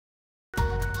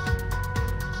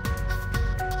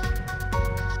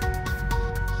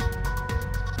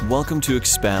Welcome to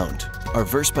Expound, our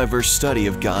verse-by-verse study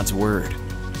of God's Word.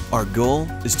 Our goal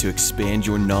is to expand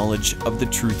your knowledge of the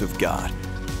truth of God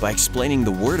by explaining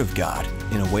the Word of God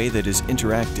in a way that is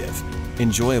interactive,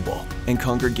 enjoyable, and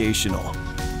congregational.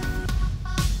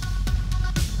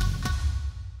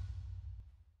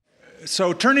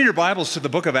 So turn in your Bibles to the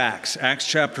book of Acts, Acts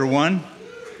chapter 1.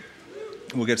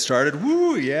 We'll get started.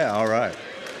 Woo, yeah, all right.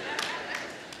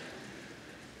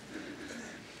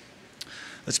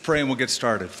 Let's pray and we'll get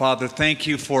started. Father, thank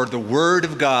you for the Word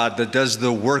of God that does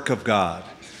the work of God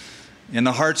in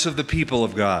the hearts of the people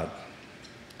of God.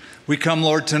 We come,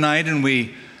 Lord, tonight and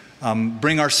we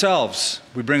bring ourselves,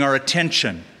 we bring our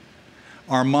attention,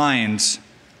 our minds,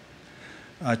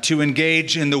 to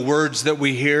engage in the words that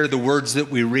we hear, the words that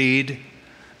we read,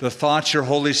 the thoughts your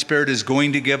Holy Spirit is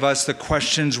going to give us, the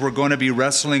questions we're going to be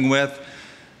wrestling with,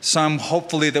 some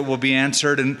hopefully that will be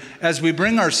answered. And as we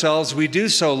bring ourselves, we do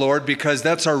so, Lord, because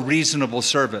that's our reasonable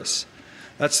service.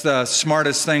 That's the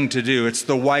smartest thing to do. It's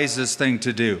the wisest thing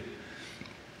to do.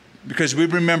 Because we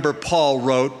remember Paul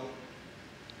wrote,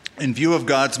 in view of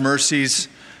God's mercies,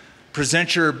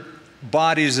 present your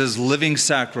bodies as living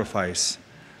sacrifice,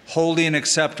 holy and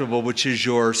acceptable, which is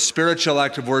your spiritual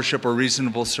act of worship or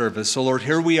reasonable service. So Lord,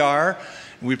 here we are,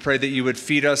 and we pray that you would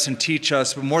feed us and teach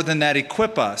us, but more than that,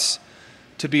 equip us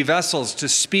to be vessels, to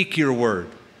speak your word,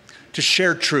 to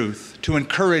share truth, to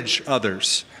encourage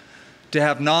others, to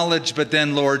have knowledge, but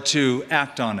then, Lord, to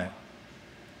act on it.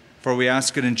 For we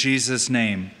ask it in Jesus'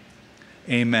 name,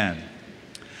 amen.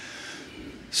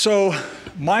 So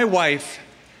my wife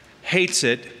hates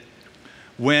it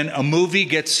when a movie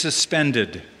gets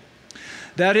suspended.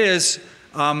 That is,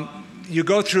 you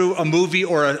go through a movie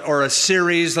or a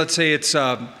series, let's say it's,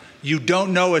 you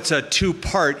don't know it's a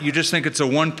two-part, you just think it's a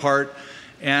one-part,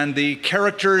 and the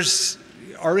characters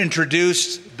are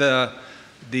introduced, the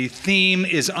theme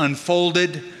is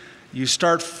unfolded, you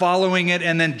start following it,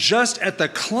 and then just at the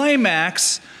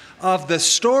climax of the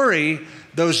story,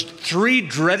 those three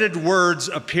dreaded words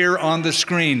appear on the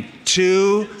screen: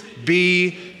 to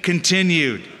be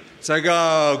continued. It's like,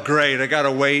 oh, great, I got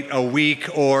to wait a week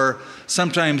or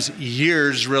sometimes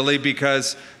years, really,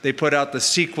 because they put out the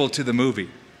sequel to the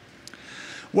movie.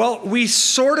 Well, we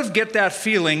sort of get that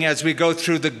feeling as we go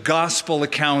through the gospel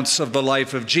accounts of the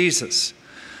life of Jesus.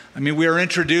 I mean, we are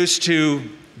introduced to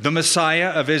the Messiah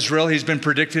of Israel. He's been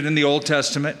predicted in the Old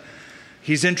Testament.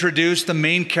 He's introduced the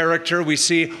main character. We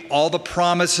see all the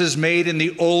promises made in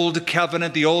the Old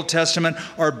Covenant, the Old Testament,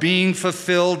 are being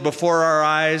fulfilled before our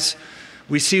eyes.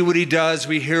 We see what he does.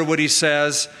 We hear what he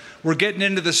says. We're getting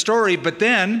into the story, but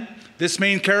then this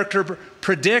main character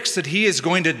predicts that he is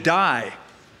going to die.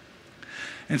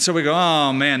 And so we go,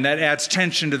 oh man, that adds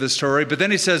tension to the story. But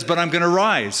then he says, but I'm going to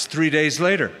rise 3 days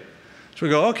later. So we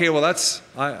go, okay, well,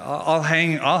 I'll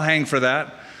hang for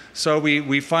that. So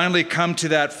we finally come to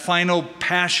that final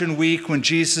Passion Week when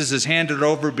Jesus is handed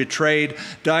over, betrayed,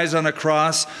 dies on a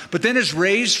cross, but then is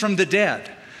raised from the dead.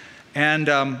 And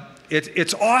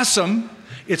it's awesome.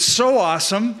 It's so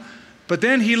awesome. But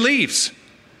then he leaves.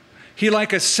 He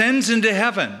like ascends into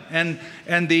heaven.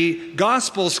 And the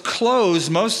Gospels close,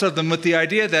 most of them, with the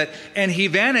idea that, and he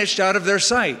vanished out of their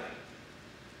sight.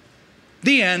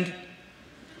 The end.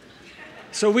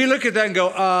 So we look at that and go,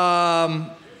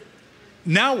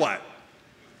 now what?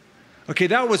 Okay,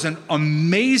 that was an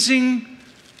amazing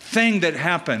thing that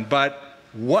happened, but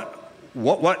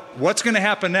what's going to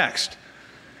happen next?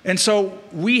 And so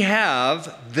we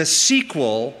have the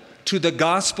sequel to the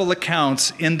gospel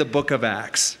accounts in the book of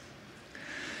Acts.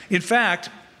 In fact,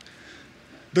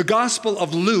 the Gospel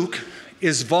of Luke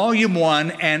is volume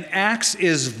 1 and Acts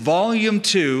is volume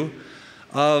 2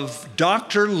 of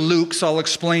Dr. Luke's, I'll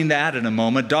explain that in a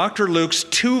moment, Dr. Luke's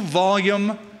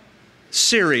 2-volume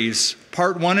series,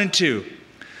 part 1 and 2,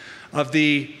 of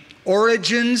the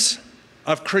origins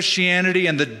of Christianity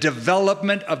and the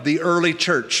development of the early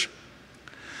church.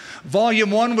 Volume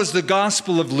 1 was the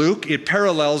Gospel of Luke. It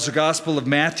parallels the Gospel of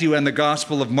Matthew and the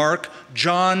Gospel of Mark.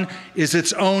 John is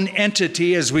its own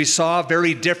entity, as we saw,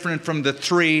 very different from the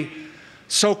 3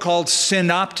 so-called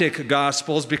synoptic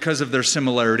Gospels because of their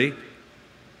similarity.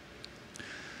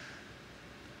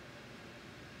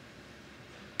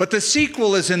 But the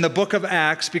sequel is in the book of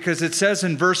Acts because it says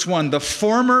in verse 1, the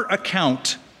former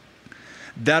account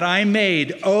that I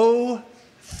made, O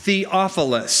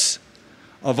Theophilus,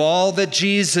 of all that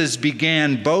Jesus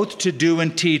began both to do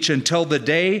and teach until the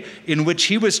day in which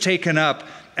he was taken up,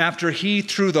 after he,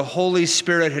 through the Holy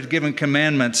Spirit, had given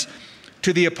commandments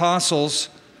to the apostles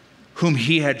whom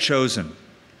he had chosen.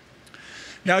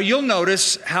 Now you'll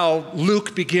notice how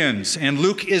Luke begins, and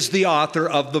Luke is the author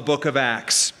of the book of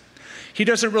Acts. He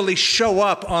doesn't really show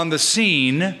up on the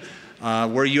scene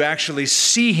where you actually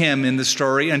see him in the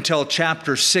story until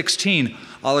chapter 16.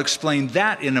 I'll explain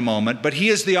that in a moment, but he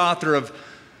is the author of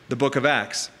the book of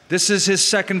Acts. This is his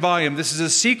second volume. This is a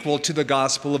sequel to the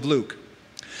Gospel of Luke.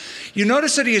 You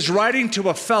notice that he is writing to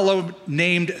a fellow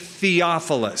named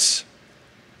Theophilus.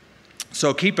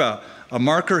 So keep a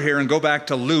marker here and go back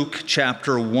to Luke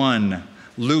chapter 1.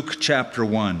 Luke chapter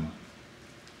 1.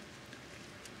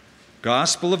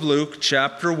 Gospel of Luke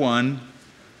chapter 1,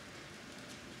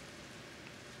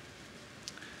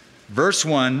 verse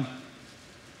 1.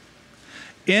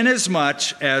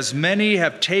 Inasmuch as many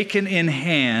have taken in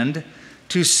hand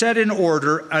to set in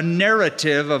order a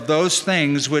narrative of those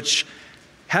things which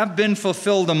have been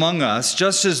fulfilled among us,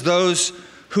 just as those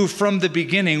who from the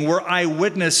beginning were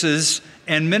eyewitnesses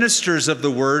and ministers of the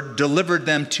word delivered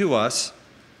them to us,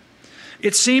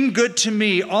 it seemed good to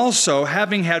me also,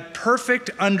 having had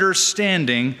perfect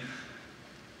understanding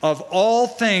of all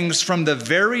things from the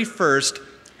very first,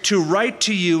 to write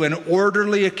to you an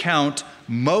orderly account,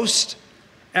 most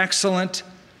excellent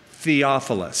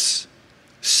Theophilus.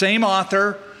 Same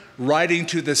author, writing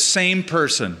to the same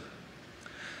person,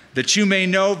 that you may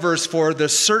know, verse 4, the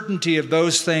certainty of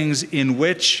those things in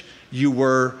which you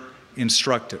were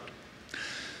instructed.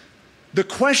 The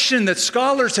question that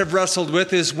scholars have wrestled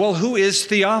with is, well, who is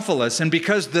Theophilus? And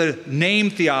because the name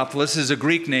Theophilus is a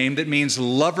Greek name that means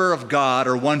lover of God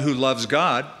or one who loves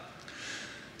God,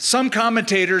 some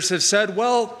commentators have said,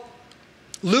 well,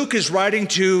 Luke is writing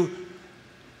to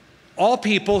all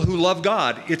people who love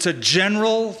God. It's a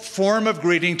general form of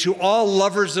greeting to all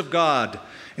lovers of God.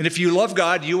 And if you love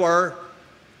God, you are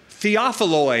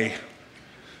Theophiloi.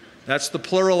 That's the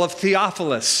plural of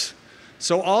Theophilus.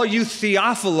 So all you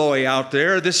Theophiloi out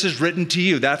there, this is written to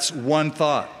you. That's one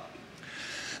thought.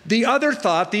 The other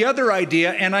thought, the other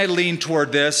idea, and I lean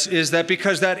toward this, is that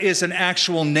because that is an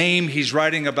actual name he's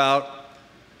writing about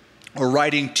or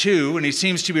writing to, and he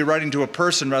seems to be writing to a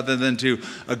person rather than to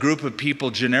a group of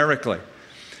people generically,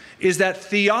 is that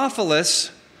Theophilus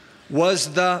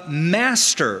was the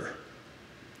master,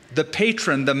 the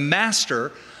patron, the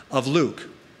master of Luke.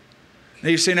 Now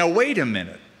you say, now wait a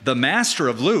minute. The master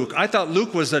of Luke? I thought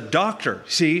Luke was a doctor.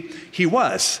 See, he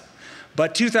was.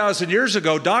 But 2,000 years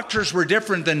ago, doctors were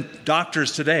different than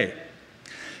doctors today.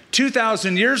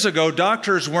 2,000 years ago,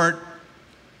 doctors weren't,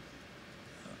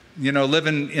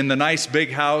 living in the nice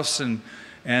big house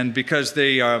and because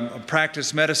they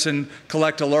practice medicine,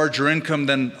 collect a larger income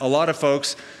than a lot of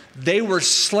folks. They were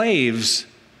slaves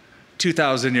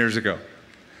 2,000 years ago.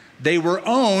 They were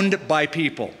owned by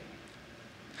people.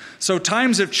 So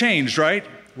times have changed, right?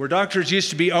 Where doctors used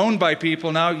to be owned by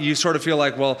people, now you sort of feel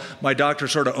like, well, my doctor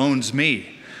sort of owns me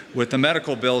with the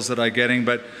medical bills that I'm getting.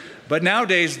 But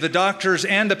nowadays, the doctors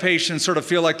and the patients sort of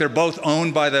feel like they're both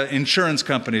owned by the insurance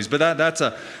companies. But that's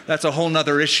a whole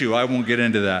nother issue. I won't get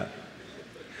into that.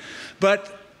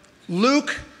 But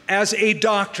Luke, as a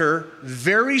doctor,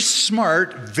 very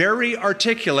smart, very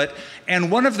articulate,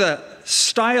 and one of the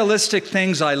stylistic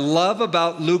things I love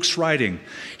about Luke's writing,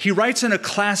 he writes in a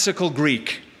classical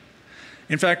Greek.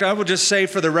 In fact, I will just say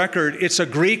for the record, it's a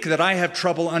Greek that I have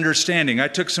trouble understanding. I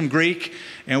took some Greek,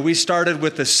 and we started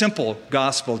with the simple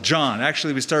gospel, John.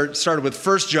 Actually, we started with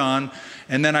 1 John,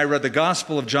 and then I read the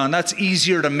Gospel of John. That's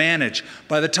easier to manage.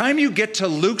 By the time you get to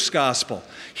Luke's gospel,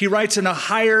 he writes in a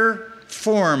higher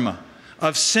form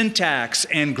of syntax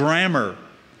and grammar.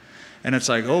 And it's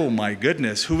like, oh my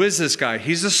goodness, who is this guy?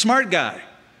 He's a smart guy.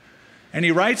 And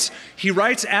he writes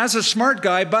as a smart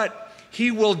guy, but he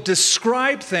will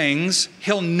describe things,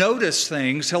 he'll notice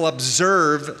things, he'll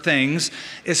observe things,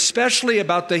 especially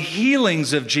about the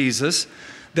healings of Jesus,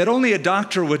 that only a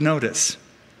doctor would notice.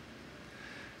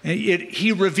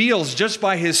 He reveals just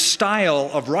by his style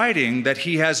of writing that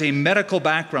he has a medical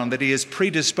background, that he is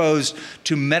predisposed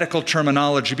to medical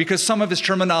terminology, because some of his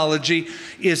terminology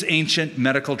is ancient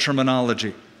medical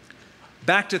terminology.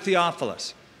 Back to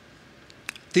Theophilus.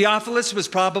 Theophilus was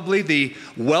probably the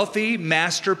wealthy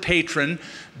master patron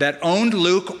that owned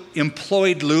Luke,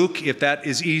 employed Luke, if that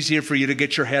is easier for you to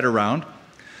get your head around.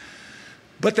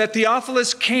 But that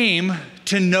Theophilus came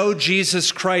to know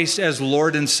Jesus Christ as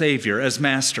Lord and Savior, as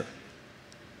master.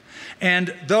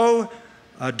 And though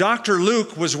Dr.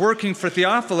 Luke was working for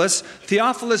Theophilus,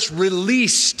 Theophilus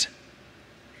released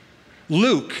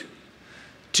Luke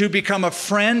to become a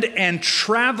friend and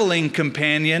traveling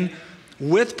companion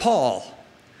with Paul.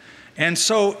 And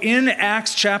so in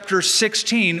Acts chapter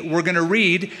 16, we're going to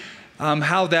read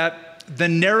how that the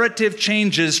narrative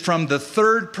changes from the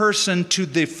third person to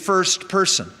the first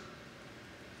person.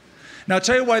 Now, I'll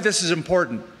tell you why this is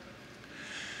important.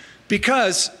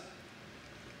 Because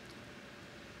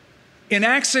In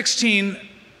Acts 16,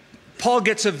 Paul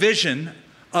gets a vision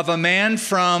of a man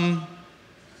from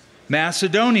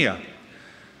Macedonia.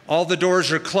 All the doors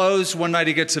are closed. One night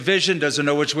he gets a vision, doesn't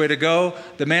know which way to go.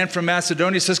 The man from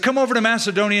Macedonia says, come over to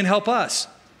Macedonia and help us.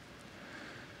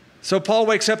 So Paul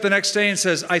wakes up the next day and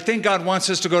says, I think God wants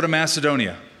us to go to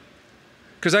Macedonia,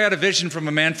 because I got a vision from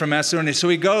a man from Macedonia. So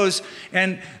he goes,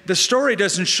 and the story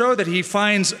doesn't show that he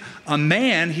finds a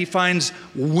man. He finds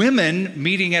women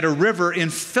meeting at a river in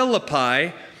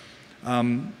Philippi.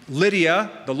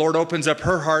 Lydia, the Lord opens up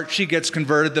her heart. She gets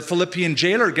converted. The Philippian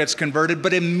jailer gets converted.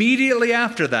 But immediately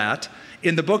after that,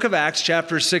 in the book of Acts,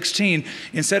 chapter 16,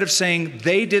 instead of saying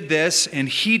they did this and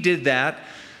he did that,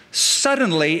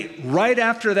 suddenly, right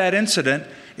after that incident,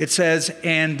 it says,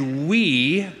 and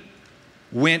we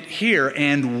went here,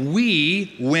 and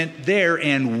we went there,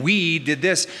 and we did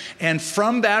this. And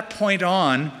from that point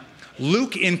on,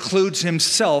 Luke includes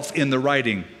himself in the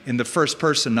writing, in the first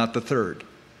person, not the third.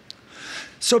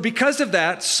 So because of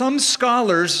that, some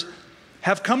scholars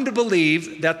have come to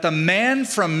believe that the man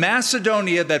from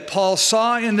Macedonia that Paul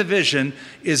saw in the vision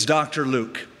is Dr.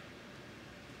 Luke.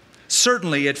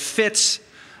 Certainly it fits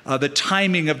the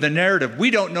timing of the narrative.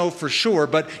 We don't know for sure,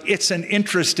 but it's an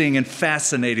interesting and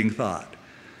fascinating thought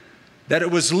that it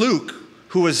was Luke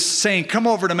who was saying, come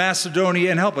over to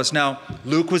Macedonia and help us. Now,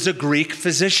 Luke was a Greek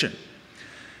physician,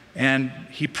 and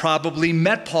he probably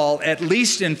met Paul at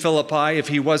least in Philippi if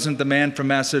he wasn't the man from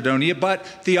Macedonia. But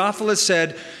Theophilus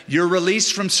said, you're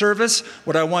released from service.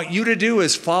 What I want you to do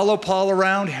is follow Paul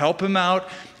around, help him out,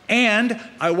 and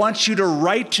I want you to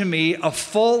write to me a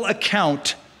full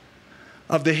account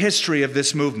of the history of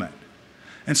this movement.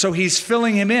 And so he's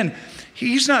filling him in.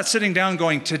 He's not sitting down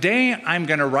going, today I'm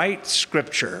going to write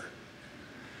scripture.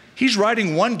 He's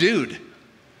writing one dude,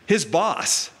 his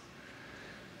boss.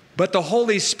 But the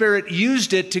Holy Spirit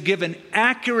used it to give an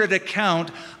accurate account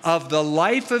of the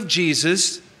life of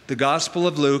Jesus, the Gospel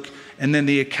of Luke, and then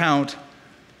the account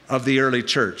of the early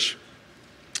church.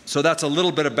 So that's a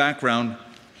little bit of background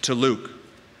to Luke.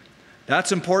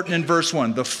 That's important in verse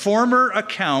 1. The former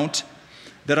account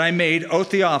that I made, O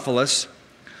Theophilus,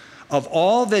 of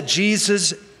all that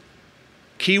Jesus,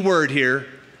 key word here,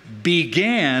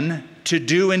 began to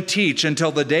do and teach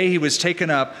until the day he was taken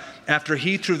up, after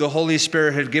he, through the Holy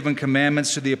Spirit, had given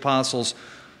commandments to the apostles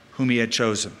whom he had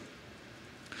chosen.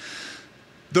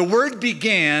 The word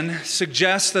began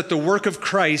suggests that the work of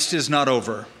Christ is not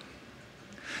over.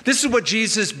 This is what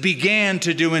Jesus began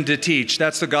to do and to teach.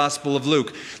 That's the Gospel of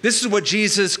Luke. This is what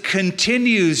Jesus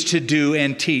continues to do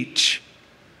and teach.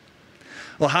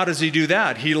 Well, how does he do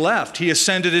that? He left. He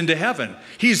ascended into heaven.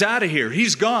 He's out of here.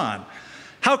 He's gone.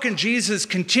 How can Jesus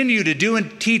continue to do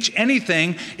and teach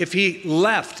anything if he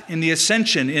left in the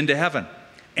ascension into heaven?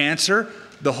 Answer,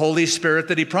 the Holy Spirit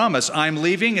that he promised. I'm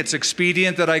leaving. It's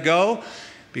expedient that I go,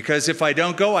 because if I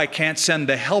don't go, I can't send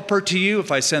the helper to you.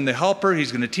 If I send the helper,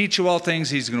 he's going to teach you all things.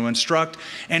 He's going to instruct,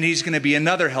 and he's going to be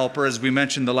another helper, as we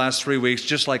mentioned the last 3 weeks,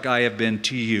 just like I have been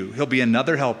to you. He'll be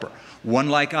another helper, one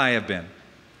like I have been.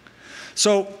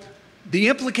 So the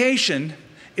implication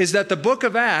is that the book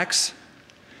of Acts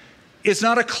is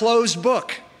not a closed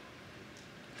book.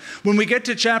 When we get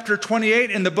to chapter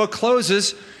 28 and the book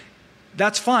closes,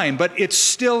 that's fine, but it's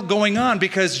still going on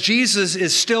because Jesus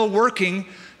is still working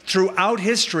throughout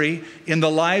history in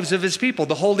the lives of his people.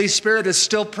 The Holy Spirit is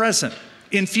still present,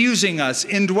 infusing us,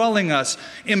 indwelling us,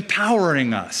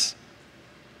 empowering us.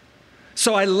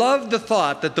 So I love the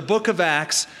thought that the book of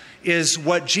Acts is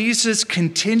what Jesus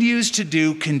continues to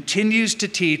do, continues to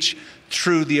teach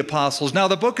through the apostles. Now,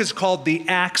 the book is called the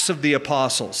Acts of the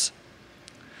Apostles.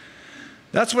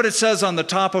 That's what it says on the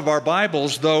top of our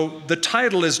Bibles, though the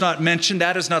title is not mentioned.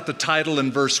 That is not the title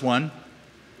in verse 1.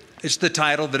 It's the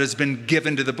title that has been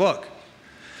given to the book.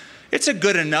 It's a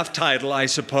good enough title, I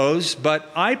suppose, but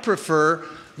I prefer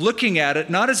looking at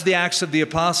it not as the Acts of the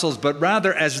Apostles, but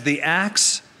rather as the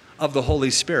Acts of the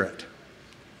Holy Spirit.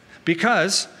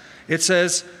 Because it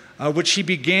says, which he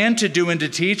began to do and to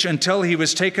teach until he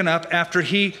was taken up, after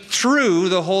he, through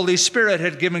the Holy Spirit,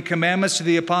 had given commandments to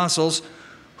the apostles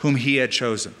whom he had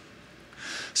chosen.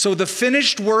 So the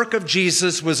finished work of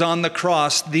Jesus was on the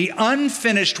cross. The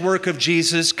unfinished work of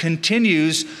Jesus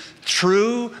continues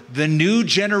through the new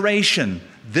generation.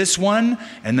 This one,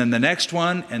 and then the next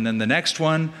one, and then the next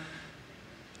one,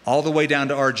 all the way down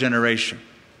to our generation.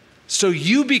 So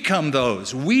you become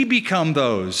those, we become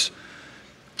those,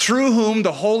 through whom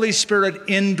the Holy Spirit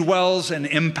indwells and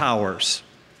empowers.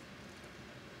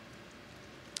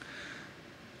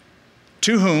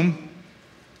 To whom,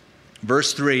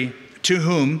 verse 3, to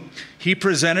whom he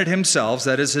presented himself,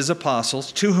 that is his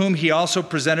apostles, to whom he also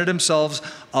presented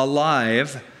himself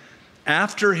alive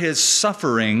after his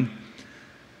suffering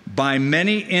by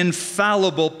many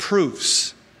infallible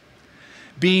proofs,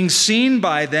 being seen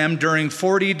by them during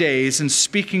 40 days and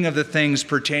speaking of the things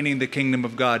pertaining to the kingdom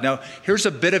of God. Now, here's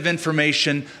a bit of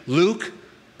information Luke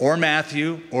or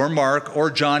Matthew or Mark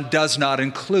or John does not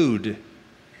include.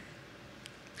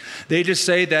 They just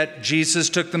say that Jesus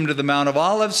took them to the Mount of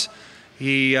Olives,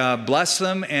 he blessed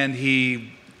them, and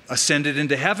he ascended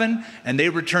into heaven, and they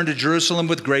returned to Jerusalem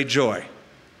with great joy.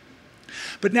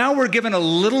 But now we're given a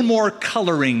little more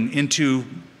coloring into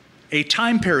a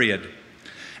time period.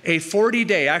 A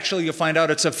 40-day, actually you'll find out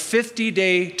it's a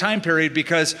 50-day time period,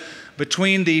 because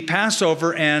between the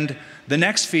Passover and the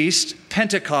next feast,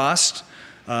 Pentecost,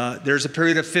 there's a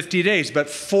period of 50 days. But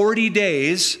 40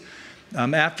 days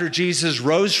after Jesus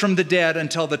rose from the dead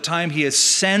until the time he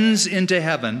ascends into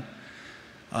heaven,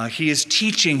 he is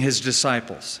teaching his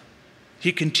disciples.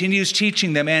 He continues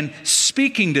teaching them and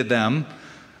speaking to them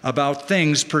about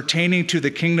things pertaining to the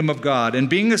kingdom of God. And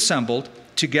being assembled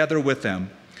together with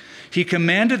them, he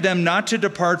commanded them not to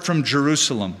depart from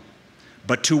Jerusalem,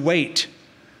 but to wait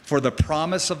for the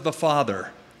promise of the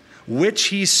Father, which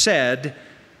he said,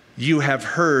 "You have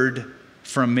heard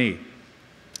from me."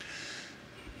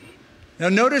 Now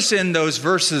notice in those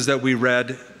verses that we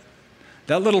read,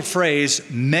 that little phrase,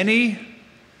 many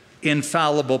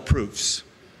infallible proofs.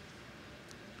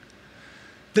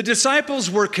 The disciples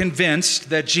were convinced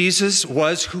that Jesus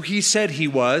was who he said he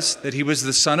was, that he was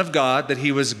the Son of God, that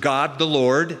he was God the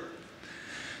Lord,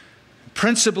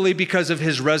 principally because of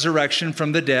his resurrection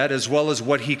from the dead, as well as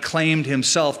what he claimed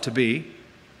himself to be.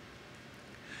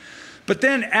 But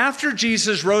then after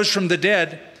Jesus rose from the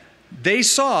dead, they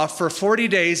saw for 40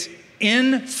 days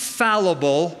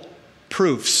infallible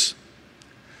proofs.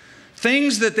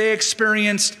 Things that they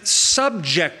experienced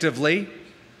subjectively,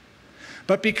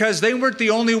 but because they weren't the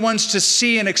only ones to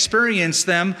see and experience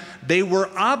them, they were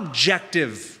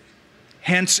objective,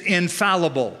 hence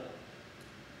infallible.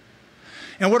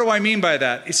 And what do I mean by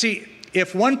that? You see,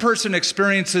 if one person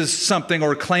experiences something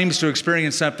or claims to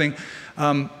experience something,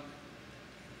 how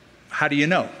do you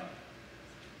know?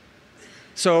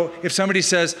 So if somebody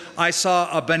says, "I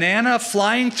saw a banana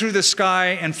flying through the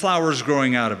sky and flowers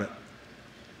growing out of it."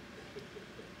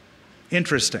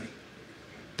 Interesting.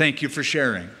 Thank you for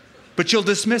sharing. But you'll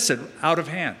dismiss it out of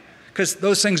hand, because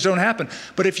those things don't happen.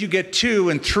 But if you get 2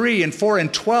 and 3 and 4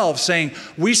 and 12 saying,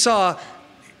 "We saw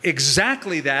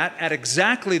exactly that at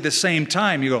exactly the same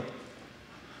time," you go,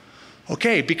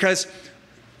 okay, because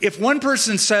if one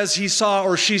person says he saw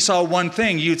or she saw one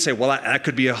thing, you'd say, well, that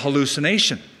could be a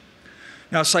hallucination.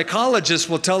 Now, psychologists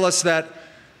will tell us that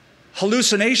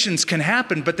hallucinations can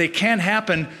happen, but they can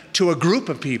happen to a group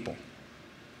of people.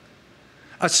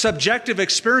 A subjective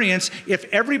experience, if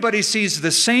everybody sees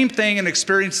the same thing and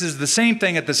experiences the same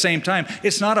thing at the same time,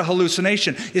 it's not a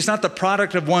hallucination. It's not the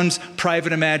product of one's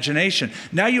private imagination.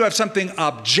 Now you have something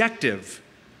objective,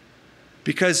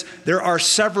 because there are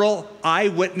several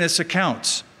eyewitness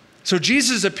accounts. So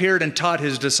Jesus appeared and taught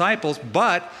his disciples,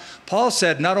 but Paul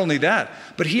said not only that,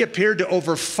 but he appeared to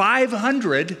over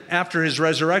 500 after his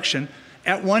resurrection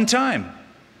at one time.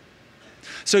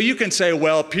 So you can say,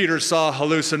 well, Peter saw a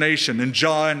hallucination, and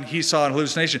John, he saw a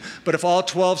hallucination. But if all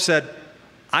 12 said,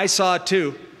 I saw it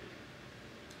too,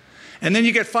 and then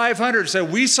you get 500 say,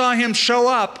 we saw him show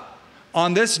up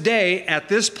on this day at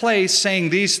this place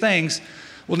saying these things,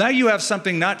 well, now you have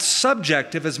something not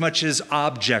subjective as much as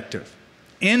objective.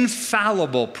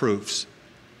 Infallible proofs.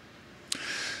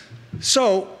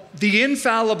 So the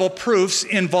infallible proofs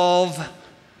involve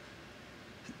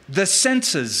the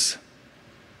senses.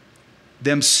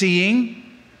 Them seeing,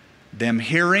 them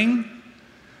hearing,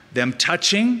 them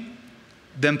touching,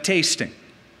 them tasting.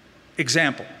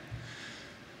 Example.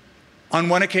 On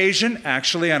one occasion,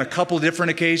 actually on a couple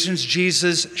different occasions,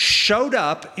 Jesus showed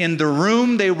up in the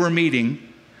room they were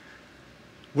meeting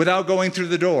without going through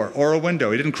the door or a window.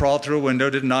 He didn't crawl through a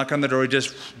window, didn't knock on the door, he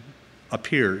just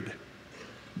appeared.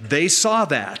 They saw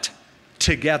that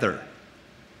together.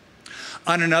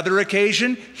 On another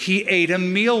occasion, he ate a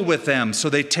meal with them, so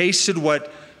they tasted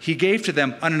what he gave to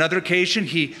them. On another occasion,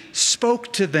 he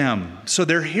spoke to them, so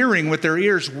they're hearing with their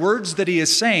ears words that he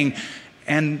is saying,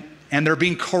 and they're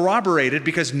being corroborated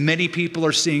because many people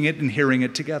are seeing it and hearing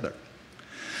it together.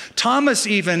 Thomas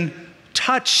even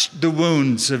touched the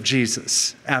wounds of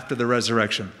Jesus after the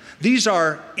resurrection. These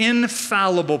are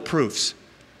infallible proofs.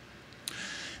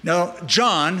 Now,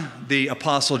 John, the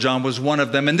Apostle John, was one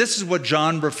of them, and this is what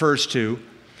John refers to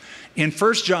in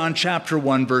 1 John chapter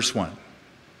 1, verse 1.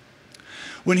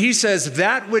 When he says,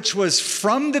 that which was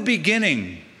from the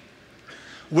beginning,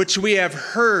 which we have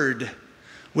heard,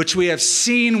 which we have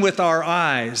seen with our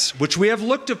eyes, which we have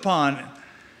looked upon,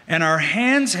 and our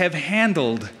hands have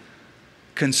handled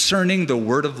concerning the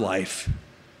word of life.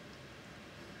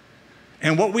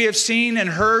 And what we have seen and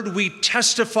heard, we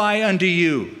testify unto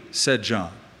you, said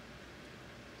John.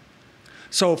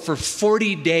 So for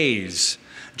 40 days,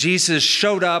 Jesus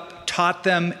showed up, taught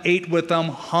them, ate with them,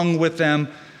 hung with them,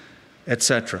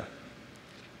 etc.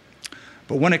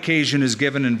 But one occasion is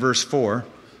given in verse 4.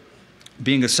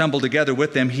 Being assembled together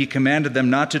with them, he commanded them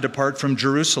not to depart from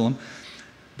Jerusalem,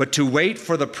 but to wait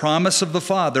for the promise of the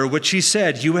Father, which he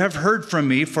said, you have heard from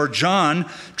me, for John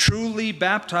truly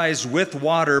baptized with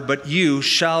water, but you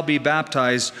shall be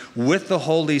baptized with the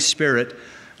Holy Spirit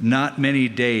not many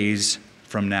days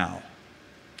from now.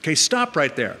 Okay, stop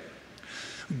right there.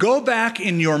 Go back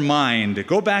in your mind,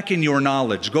 go back in your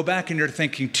knowledge, go back in your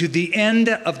thinking to the end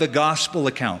of the gospel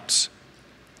accounts.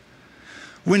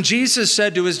 When Jesus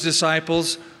said to his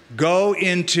disciples, go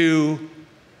into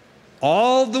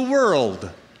all the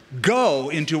world, go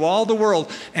into all the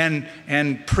world and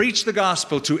preach the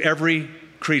gospel to every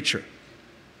creature.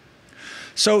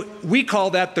 So we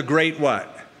call that the Great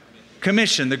what?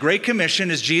 Commission. The Great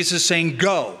Commission is Jesus saying,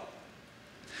 go.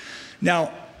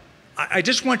 Now, I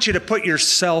just want you to put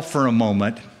yourself for a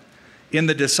moment in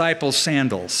the disciples'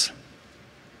 sandals.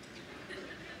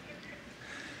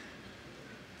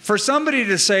 For somebody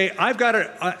to say, I've got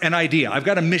an idea, I've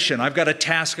got a mission, I've got a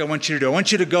task I want you to do. I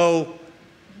want you to go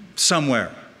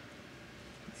somewhere.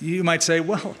 You might say,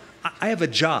 well, I have a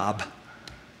job.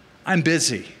 I'm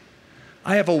busy.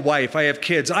 I have a wife. I have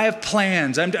kids. I have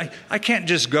plans. I can't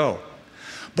just go.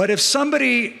 But if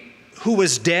somebody who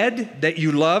was dead that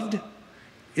you loved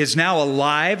is now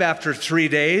alive after 3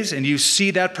 days, and you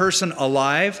see that person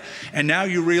alive, and now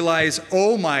you realize,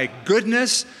 oh my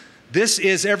goodness, this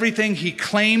is everything he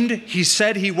claimed, he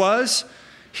said he was.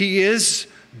 He is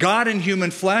God in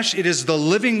human flesh. It is the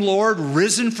living Lord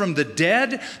risen from the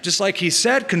dead, just like he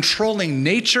said, controlling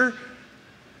nature.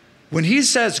 When he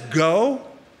says go,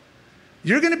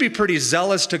 you're going to be pretty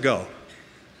zealous to go.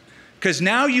 Because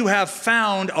now you have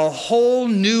found a whole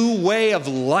new way of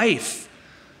life.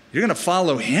 You're going to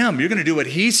follow him. You're going to do what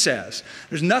he says.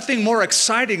 There's nothing more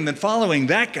exciting than following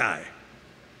that guy.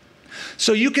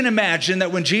 So you can imagine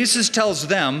that when Jesus tells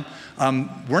them,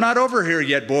 we're not over here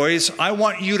yet, boys. I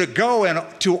want you to go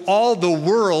to all the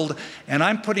world, and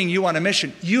I'm putting you on a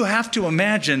mission. You have to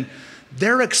imagine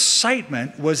their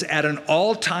excitement was at an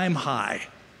all-time high.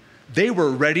 They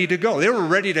were ready to go. They were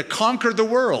ready to conquer the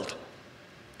world.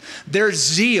 Their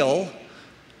zeal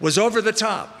was over the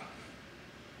top.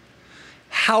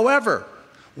 However,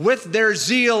 with their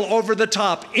zeal over the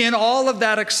top, in all of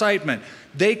that excitement,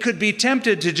 they could be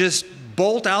tempted to just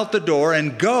bolt out the door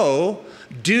and go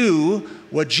do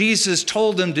what Jesus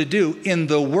told them to do in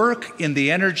the work, in the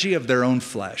energy of their own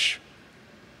flesh.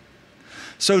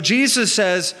 So Jesus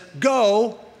says,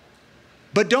 go,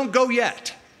 but don't go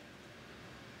yet.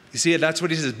 You see, that's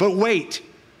what he says. But wait,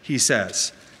 he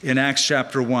says in Acts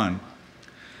chapter 1.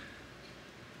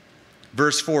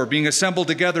 Verse 4, being assembled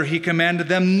together, he commanded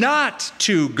them not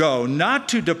to go, not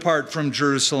to depart from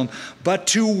Jerusalem, but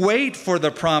to wait for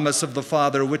the promise of the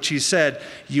Father, which he said,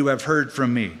 you have heard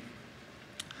from me.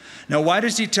 Now, why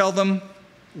does he tell them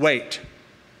wait?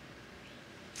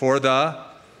 For the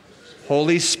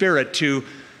Holy Spirit to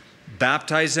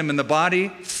baptize them in the body,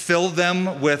 fill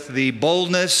them with the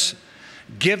boldness,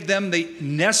 give them the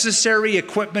necessary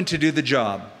equipment to do the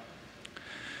job.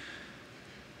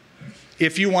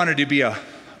 If you wanted to be a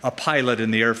pilot in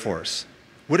the Air Force,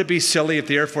 would it be silly if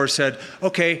the Air Force said,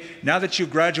 okay, now that you've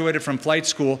graduated from flight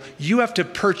school, you have to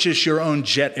purchase your own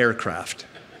jet aircraft?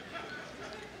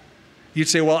 You'd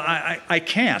say, well, I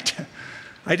can't.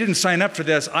 I didn't sign up for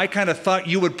this. I kind of thought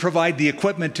you would provide the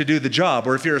equipment to do the job.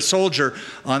 Or if you're a soldier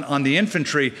on the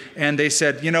infantry and they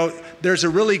said, you know, there's a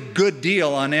really good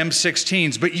deal on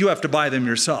M16s, but you have to buy them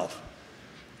yourself.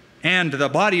 And the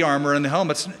body armor and the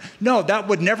helmets. No, that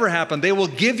would never happen. They will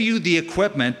give you the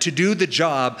equipment to do the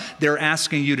job they're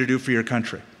asking you to do for your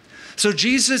country. So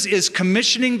Jesus is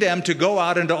commissioning them to go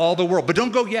out into all the world, but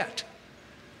don't go yet.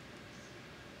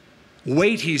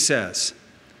 Wait, he says,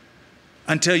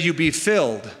 until you be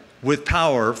filled with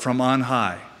power from on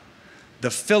high. The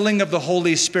filling of the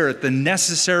Holy Spirit, the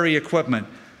necessary equipment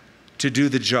to do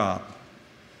the job.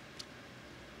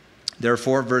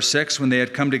 Therefore, verse 6, when they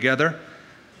had come together,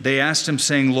 they asked him,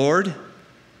 saying, Lord,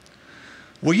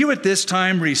 will you at this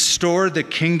time restore the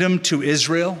kingdom to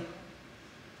Israel?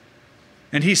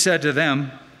 And he said to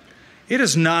them, it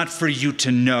is not for you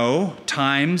to know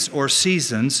times or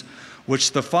seasons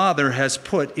which the Father has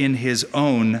put in his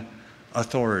own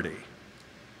authority.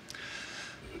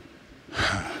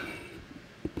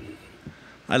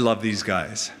 I love these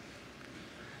guys.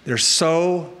 They're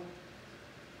so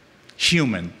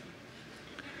human.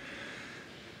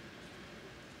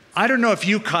 I don't know if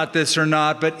you caught this or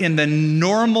not, but in the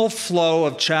normal flow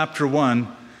of chapter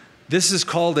 1, this is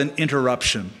called an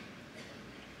interruption.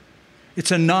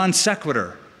 It's a non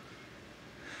sequitur.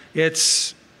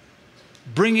 It's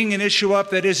bringing an issue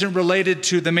up that isn't related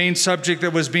to the main subject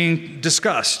that was being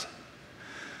discussed.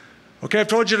 Okay, I've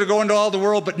told you to go into all the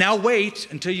world, but now wait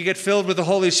until you get filled with the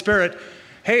Holy Spirit.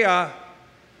 Hey,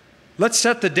 let's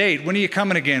set the date. When are you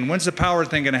coming again? When's the power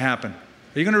thing going to happen?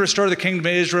 Are you going to restore the kingdom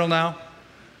of Israel now?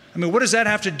 I mean, what does that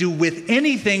have to do with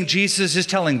anything Jesus is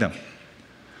telling them?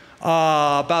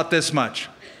 About this much.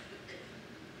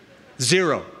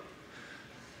 Zero.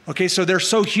 Okay, so they're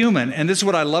so human, and this is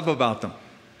what I love about them.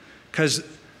 Because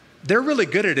they're really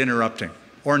good at interrupting,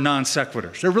 or non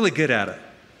sequiturs. They're really good at it.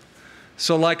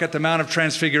 So like at the Mount of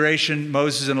Transfiguration,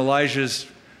 Moses and Elijah's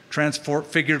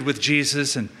transfigured with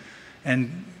Jesus,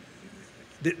 and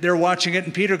they're watching it,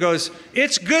 and Peter goes,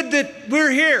 "It's good that we're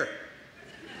here.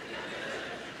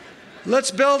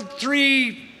 Let's build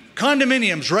 3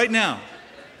 condominiums right now."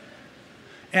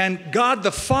 And God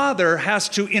the Father has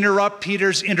to interrupt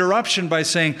Peter's interruption by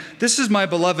saying, "This is my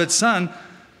beloved Son.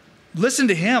 Listen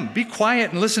to him. Be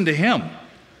quiet and listen to him."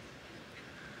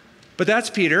 But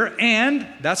that's Peter, and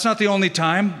that's not the only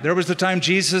time. There was the time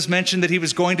Jesus mentioned that he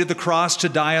was going to the cross to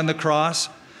die on the cross.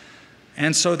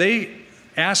 And so they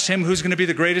asked him who's going to be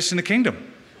the greatest in the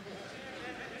kingdom.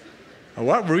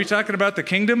 What? Were we talking about the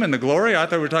kingdom and the glory? I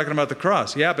thought we were talking about the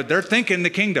cross. Yeah, but they're thinking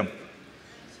the kingdom.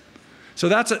 So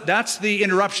that's the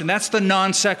interruption. That's the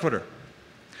non sequitur.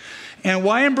 And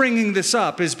why I'm bringing this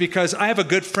up is because I have a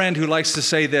good friend who likes to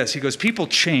say this. He goes, "People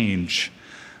change,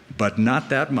 but not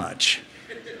that much."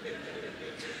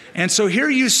 And so here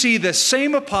you see the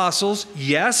same apostles,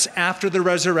 yes, after the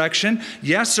resurrection.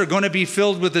 Yes, they're going to be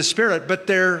filled with the Spirit, but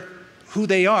they're who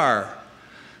they are.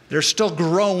 They're still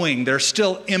growing. They're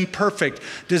still imperfect.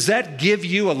 Does that give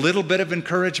you a little bit of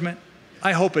encouragement?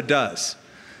 I hope it does.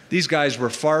 These guys were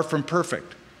far from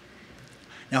perfect.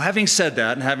 Now, having said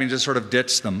that and having just sort of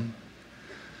ditched them,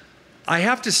 I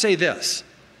have to say this.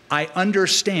 I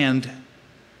understand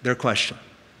their question.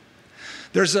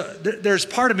 There's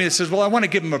part of me that says, well, I want to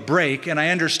give them a break, and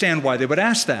I understand why they would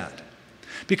ask that.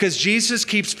 Because Jesus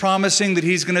keeps promising that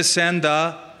he's going to send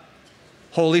the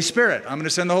Holy Spirit. I'm going to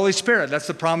send the Holy Spirit. That's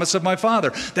the promise of my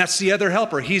Father. That's the other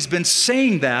helper. He's been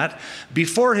saying that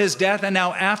before his death and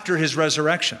now after his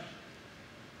resurrection.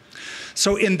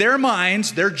 So in their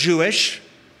minds, they're Jewish.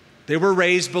 They were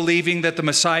raised believing that the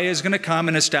Messiah is going to come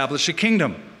and establish a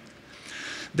kingdom.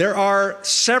 There are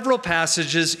several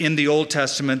passages in the Old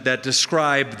Testament that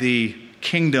describe the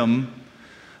kingdom,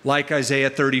 like Isaiah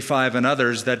 35 and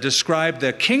others, that describe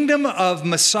the kingdom of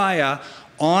Messiah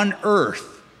on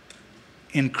earth.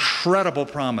 Incredible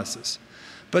promises.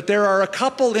 But there are a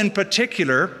couple in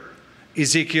particular,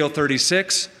 Ezekiel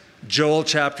 36, Joel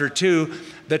chapter 2,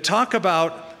 that talk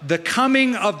about the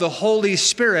coming of the Holy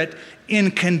Spirit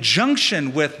in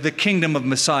conjunction with the kingdom of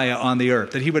Messiah on the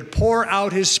earth, that he would pour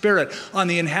out his Spirit on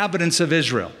the inhabitants of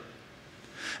Israel.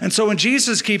 And so when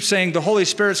Jesus keeps saying, the Holy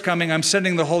Spirit's coming, I'm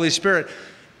sending the Holy Spirit,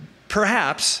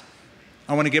 perhaps,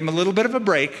 I want to give them a little bit of a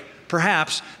break,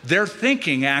 perhaps they're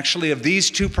thinking actually of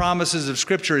these two promises of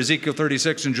Scripture, Ezekiel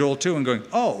 36 and Joel 2, and going,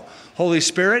 oh, Holy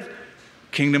Spirit,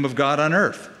 kingdom of God on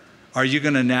earth. Are you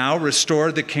going to now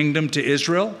restore the kingdom to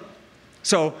Israel?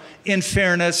 So, in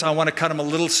fairness, I want to cut them a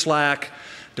little slack.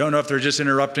 Don't know if they're just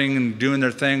interrupting and doing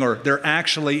their thing, or they're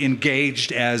actually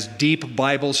engaged as deep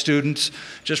Bible students.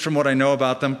 Just from what I know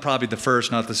about them, probably the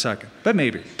first, not the second, but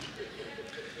maybe.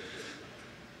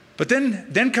 But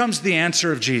then comes the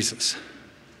answer of Jesus.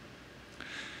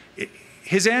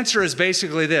 His answer is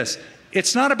basically this.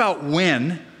 It's not about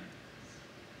when,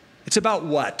 it's about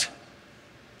what.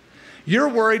 You're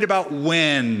worried about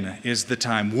when is the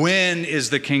time. When is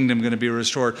the kingdom going to be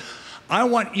restored? I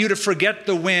want you to forget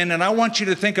the when, and I want you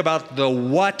to think about the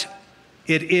what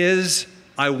it is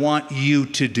I want you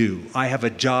to do. I have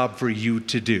a job for you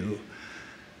to do.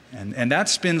 And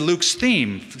that's been Luke's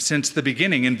theme since the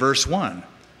beginning in verse 1.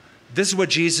 This is what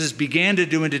Jesus began to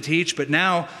do and to teach, but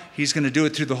now he's going to do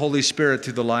it through the Holy Spirit,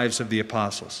 through the lives of the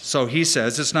apostles. So he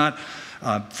says it's not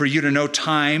for you to know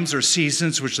times or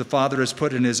seasons which the Father has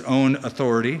put in his own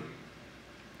authority.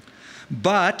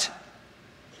 But,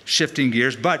 shifting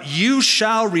gears, but you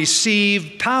shall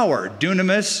receive power.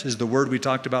 Dunamis is the word we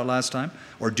talked about last time,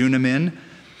 or dunamin.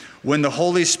 When the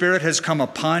Holy Spirit has come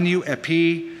upon you,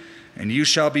 epi, and you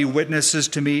shall be witnesses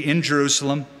to me in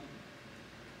Jerusalem,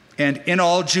 and in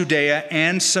all Judea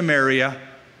and Samaria,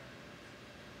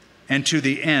 and to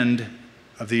the end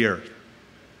of the earth.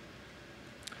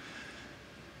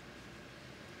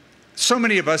 so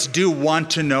many of us do want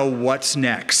to know what's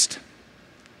next.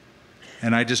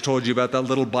 And I just told you about that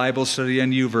little Bible study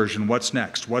on YouVersion. What's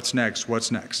next? What's next? What's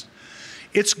next?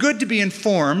 It's good to be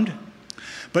informed,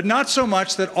 but not so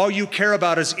much that all you care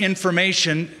about is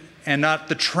information and not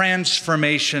the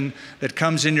transformation that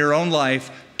comes in your own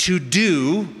life to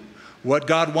do what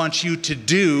God wants you to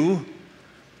do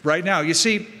right now. You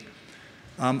see,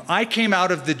 I came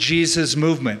out of the Jesus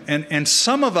movement, and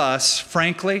some of us,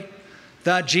 frankly,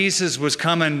 thought Jesus was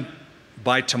coming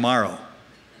by tomorrow. I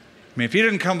mean, if he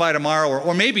didn't come by tomorrow,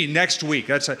 or maybe next week,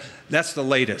 that's the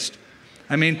latest.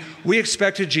 I mean, we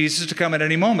expected Jesus to come at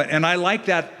any moment, and I like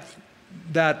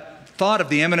that thought of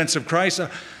the imminence of Christ,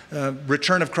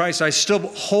 return of Christ. I still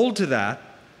hold to that.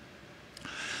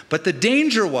 But the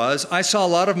danger was, I saw a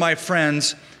lot of my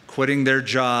friends quitting their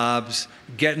jobs,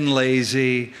 getting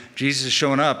lazy, Jesus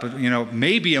showing up,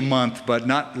 maybe a month, but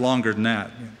not longer than that.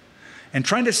 And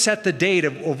trying to set the date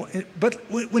but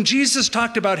when Jesus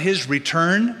talked about his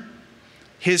return,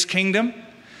 his kingdom,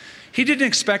 he didn't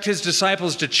expect his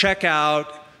disciples to check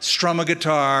out, strum a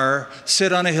guitar,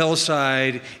 sit on a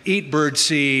hillside, eat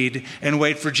birdseed, and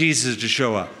wait for Jesus to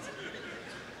show up.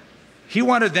 He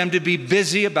wanted them to be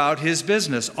busy about his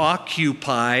business.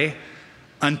 Occupy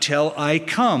until I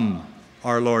come,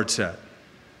 our Lord said.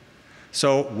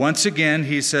 So once again,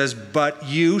 he says, but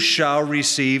you shall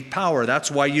receive power. That's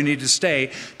why you need to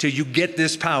stay till you get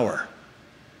this power.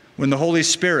 When the Holy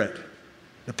Spirit,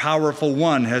 the powerful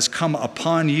one, has come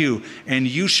upon you, and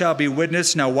you shall be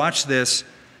witness, now watch this,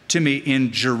 to me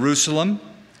in Jerusalem,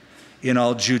 in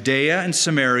all Judea and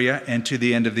Samaria, and to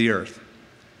the end of the earth.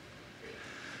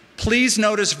 Please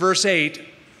notice verse 8.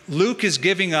 Luke is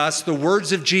giving us the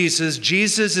words of Jesus.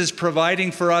 Jesus is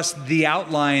providing for us the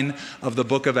outline of the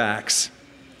book of Acts.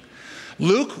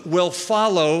 Luke will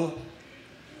follow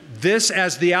this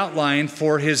as the outline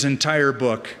for his entire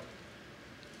book.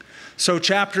 So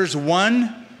chapters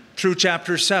 1 through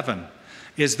chapter 7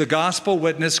 is the gospel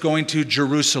witness going to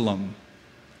Jerusalem.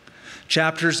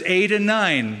 Chapters 8 and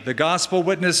 9, the gospel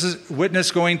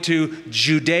witness going to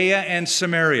Judea and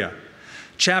Samaria.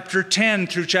 Chapter 10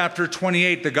 through chapter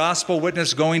 28, the gospel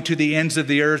witness going to the ends of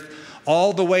the earth,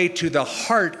 all the way to the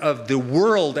heart of the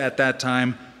world at that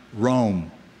time, Rome.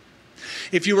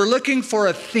 If you were looking for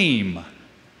a theme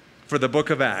for the book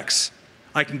of Acts,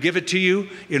 I can give it to you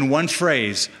in one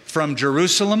phrase: from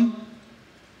Jerusalem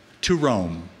to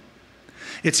Rome.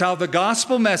 It's how the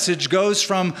gospel message goes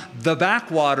from the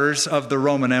backwaters of the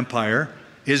Roman Empire,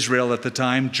 Israel at the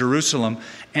time, Jerusalem,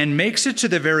 and makes it to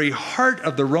the very heart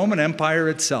of the Roman Empire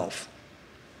itself.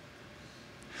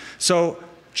 So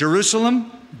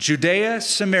Jerusalem, Judea,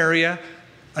 Samaria,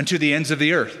 unto the ends of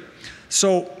the earth.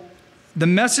 So the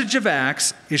message of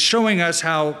Acts is showing us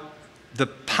how the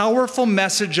powerful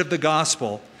message of the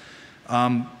gospel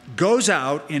goes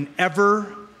out in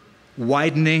ever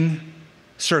widening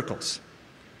circles.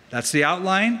 That's the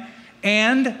outline.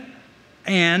 And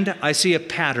I see a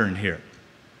pattern here.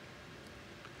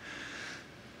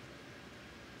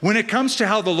 When it comes to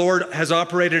how the Lord has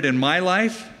operated in my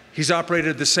life, he's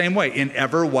operated the same way, in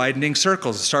ever-widening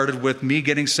circles. It started with me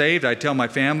getting saved. I tell my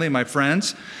family, my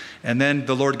friends, and then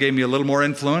the Lord gave me a little more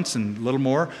influence and a little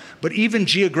more, but even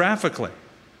geographically.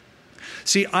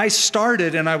 See, I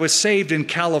started and I was saved in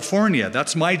California.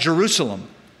 That's my Jerusalem.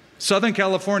 Southern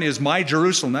California is my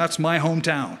Jerusalem. That's my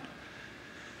hometown.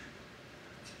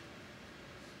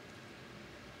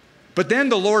 But then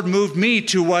the Lord moved me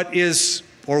to what is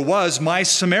or was my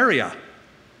Samaria.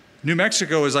 New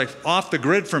Mexico is like off the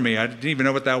grid for me. I didn't even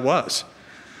know what that was.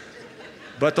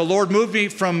 But the Lord moved me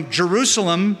from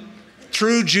Jerusalem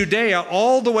through Judea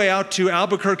all the way out to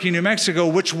Albuquerque, New Mexico,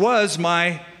 which was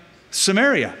my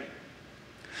Samaria.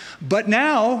 But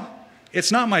now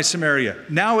it's not my Samaria.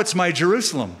 Now it's my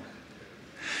Jerusalem.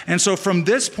 And so from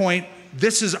this point,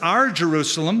 this is our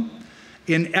Jerusalem.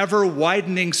 In ever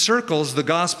widening circles, the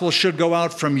gospel should go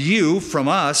out from you, from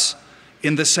us,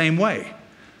 in the same way,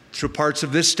 through parts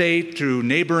of this state, through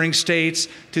neighboring states,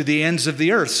 to the ends of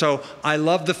the earth. So I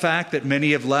love the fact that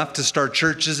many have left to start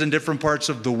churches in different parts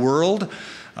of the world,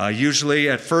 usually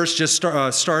at first just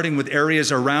starting with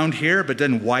areas around here, but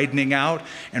then widening out,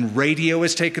 and radio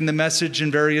has taken the message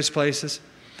in various places.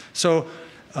 So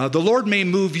the Lord may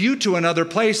move you to another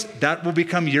place. That will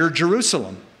become your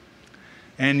Jerusalem.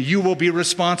 And you will be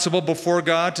responsible before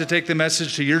God to take the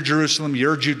message to your Jerusalem,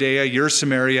 your Judea, your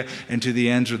Samaria, and to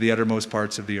the ends or the uttermost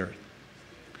parts of the earth.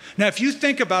 Now, if you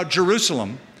think about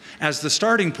Jerusalem as the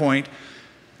starting point,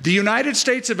 the United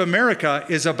States of America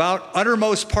is about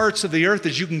uttermost parts of the earth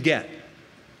as you can get.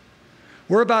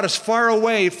 We're about as far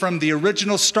away from the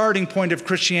original starting point of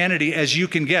Christianity as you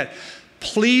can get.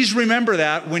 Please remember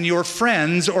that when your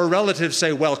friends or relatives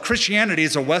say, well, Christianity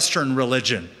is a Western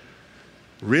religion.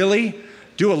 Really?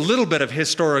 Do a little bit of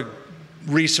historic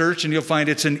research and you'll find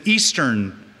it's an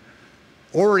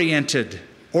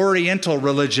Oriental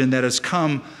religion that has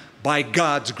come by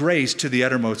God's grace to the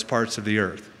uttermost parts of the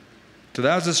earth. So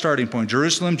that was the starting point.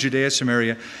 Jerusalem, Judea,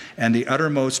 Samaria, and the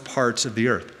uttermost parts of the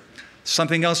earth.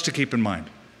 Something else to keep in mind.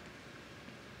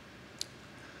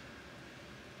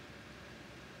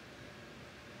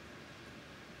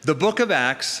 The book of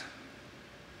Acts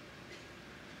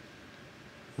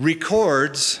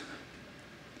records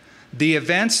the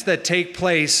events that take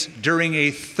place during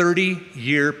a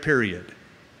 30-year period.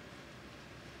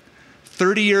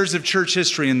 30 years of church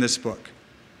history in this book.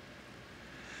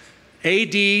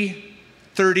 AD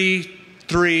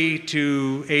 33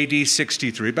 to AD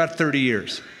 63, about 30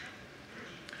 years.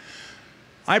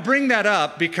 I bring that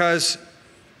up because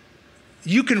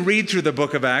you can read through the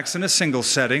book of Acts in a single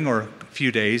setting or a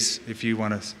few days if you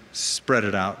want to spread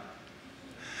it out.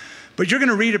 But you're going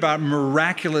to read about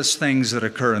miraculous things that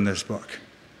occur in this book.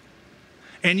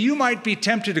 And you might be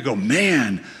tempted to go,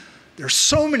 man, there's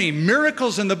so many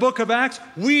miracles in the book of Acts.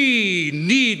 We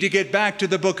need to get back to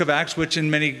the book of Acts, which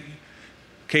in many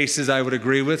cases I would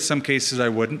agree with. Some cases I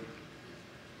wouldn't.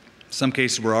 Some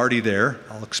cases we're already there.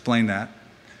 I'll explain that.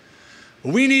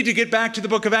 We need to get back to the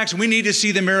book of Acts, and we need to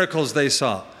see the miracles they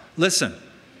saw. Listen,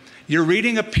 you're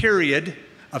reading a period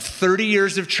of 30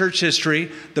 years of church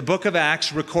history. The book of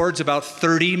Acts records about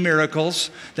 30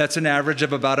 miracles. That's an average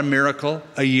of about a miracle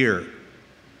a year.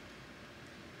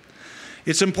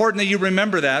 It's important that you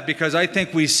remember that because I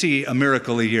think we see a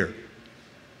miracle a year.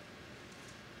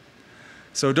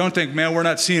 So don't think, man, we're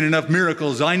not seeing enough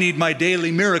miracles. I need my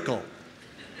daily miracle.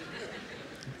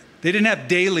 They didn't have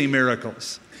daily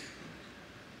miracles.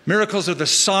 Miracles are the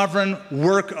sovereign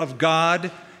work of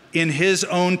God in His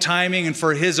own timing and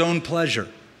for His own pleasure.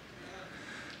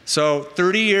 So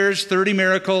 30 years, 30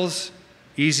 miracles,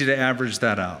 easy to average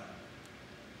that out.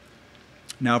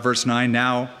 Now verse 9,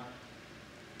 now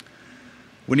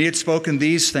when He had spoken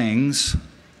these things,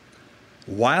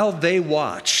 while they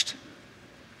watched,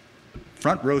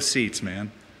 front row seats,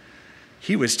 man,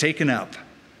 He was taken up,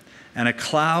 and a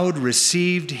cloud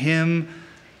received Him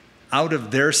out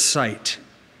of their sight.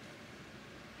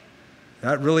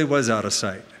 That really was out of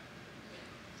sight.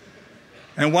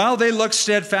 And while they looked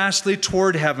steadfastly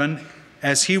toward heaven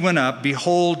as He went up,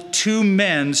 behold, two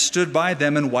men stood by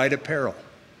them in white apparel,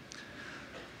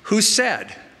 who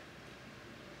said,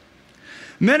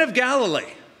 Men of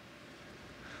Galilee,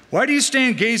 why do you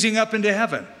stand gazing up into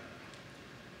heaven?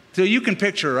 So you can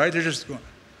picture, right? They're just going,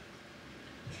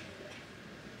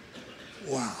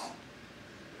 wow,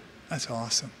 that's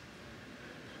awesome.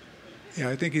 Yeah,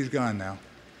 I think he's gone now.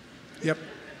 Yep.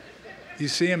 You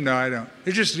see him? No, I don't.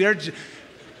 Yeah,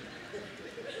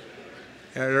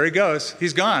 there he goes.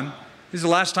 He's gone. This is the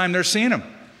last time they're seeing him.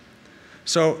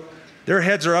 So their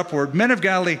heads are upward. Men of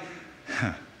Galilee,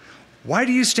 why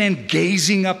do you stand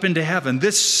gazing up into heaven?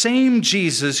 This same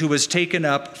Jesus who was taken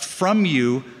up from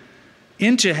you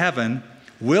into heaven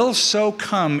will so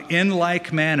come in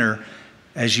like manner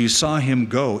as you saw Him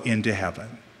go into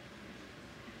heaven.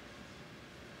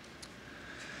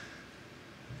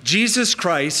 Jesus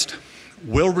Christ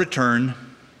will return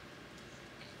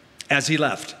as He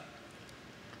left.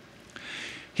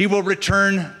 He will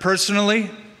return personally.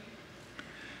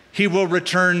 He will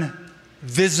return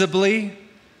visibly.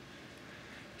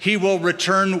 He will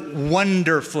return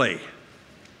wonderfully.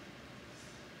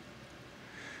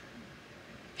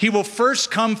 He will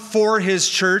first come for His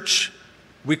church.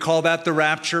 We call that the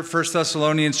rapture, 1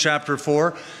 Thessalonians chapter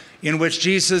 4, in which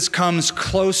Jesus comes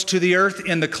close to the earth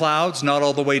in the clouds, not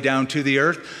all the way down to the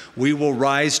earth. We will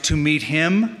rise to meet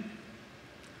Him.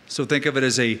 So think of it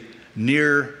as a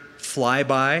near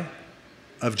flyby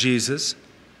of Jesus.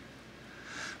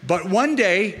 But one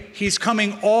day, He's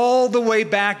coming all the way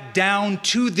back down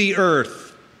to the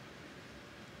earth.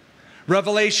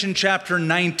 Revelation chapter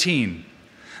 19.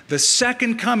 The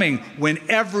second coming when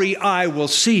every eye will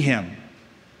see Him.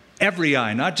 Every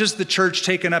eye, not just the church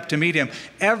taken up to meet Him.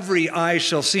 Every eye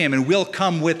shall see Him, and we'll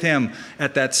come with Him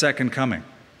at that second coming.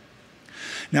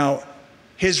 Now,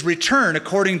 His return,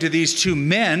 according to these two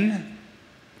men,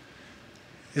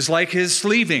 is like His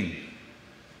leaving.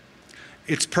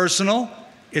 It's personal,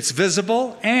 it's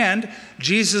visible, and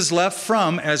Jesus left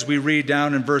from, as we read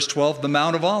down in verse 12, the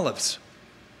Mount of Olives.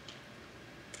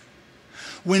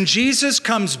 When Jesus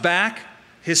comes back,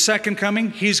 His second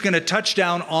coming, He's going to touch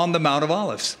down on the Mount of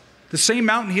Olives. The same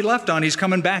mountain He left on, He's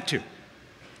coming back to.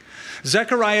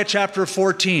 Zechariah chapter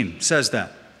 14 says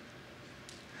that.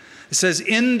 It says,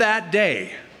 in that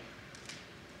day,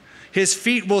 His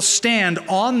feet will stand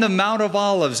on the Mount of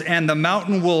Olives, and the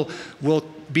mountain will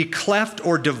be cleft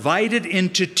or divided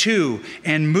into two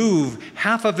and move,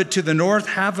 half of it to the north,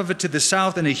 half of it to the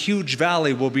south, and a huge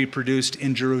valley will be produced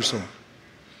in Jerusalem.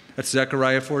 That's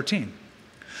Zechariah 14.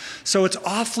 So it's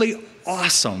awfully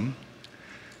awesome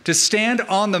to stand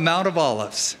on the Mount of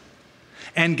Olives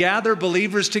and gather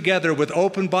believers together with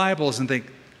open Bibles and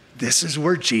think, this is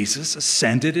where Jesus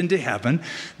ascended into heaven.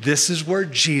 This is where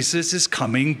Jesus is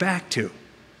coming back to.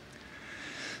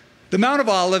 The Mount of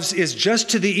Olives is just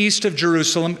to the east of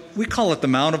Jerusalem. We call it the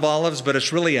Mount of Olives, but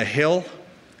it's really a hill.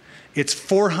 It's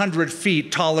 400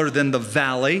 feet taller than the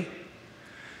valley.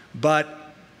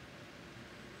 But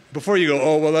before you go,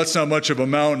 oh, well, that's not much of a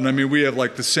mountain. I mean, we have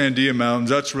like the Sandia Mountains.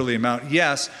 That's really a mountain.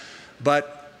 Yes,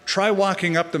 but try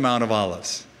walking up the Mount of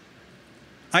Olives.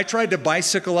 I tried to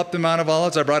bicycle up the Mount of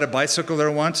Olives. I brought a bicycle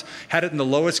there once, had it in the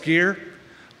lowest gear,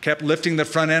 kept lifting the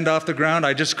front end off the ground.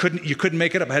 You couldn't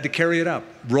make it up. I had to carry it up,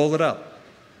 roll it up.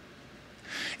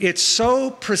 It's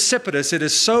so precipitous, it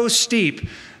is so steep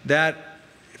that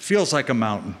it feels like a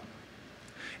mountain.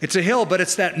 It's a hill, but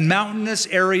it's that mountainous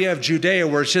area of Judea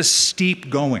where it's just steep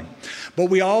going.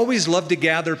 But we always love to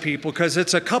gather people because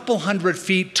it's a couple hundred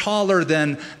feet taller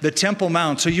than the Temple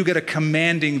Mount, so you get a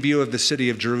commanding view of the city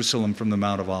of Jerusalem from the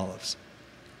Mount of Olives.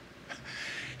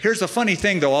 Here's the funny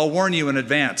thing, though. I'll warn you in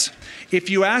advance. If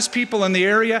you ask people in the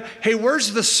area, hey,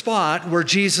 where's the spot where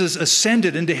Jesus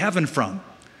ascended into heaven from?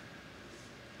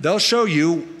 They'll show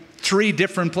you 3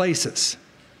 different places,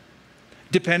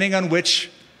 depending on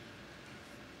which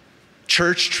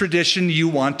church tradition you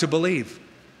want to believe.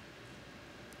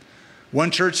 One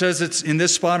church says it's in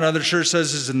this spot, another church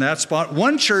says it's in that spot.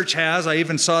 One church has, I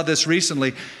even saw this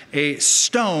recently, a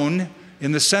stone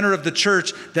in the center of the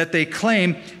church that they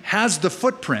claim has the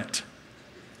footprint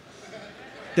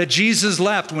that Jesus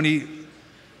left when he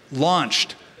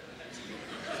launched.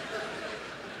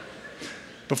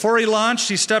 Before he launched,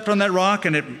 he stepped on that rock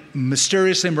and it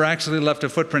mysteriously, miraculously left a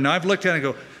footprint. Now I've looked at it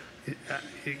and go,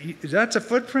 that's a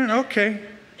footprint? Okay.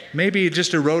 Maybe it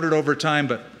just eroded over time,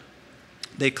 but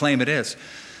they claim it is.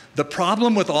 The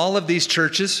problem with all of these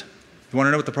churches, you want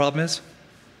to know what the problem is?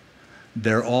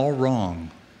 They're all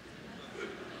wrong. You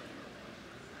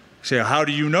say, how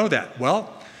do you know that?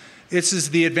 Well, this is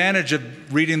the advantage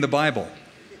of reading the Bible.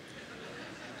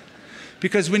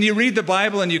 Because when you read the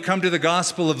Bible and you come to the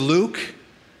Gospel of Luke,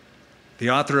 the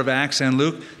author of Acts and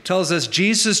Luke, tells us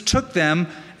Jesus took them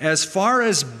as far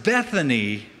as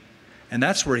Bethany, and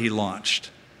that's where he launched.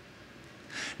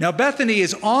 Now, Bethany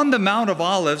is on the Mount of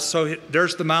Olives, so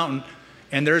there's the mountain,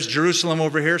 and there's Jerusalem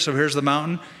over here, so here's the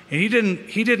mountain. And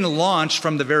he didn't launch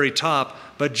from the very top,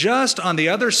 but just on the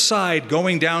other side,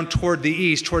 going down toward the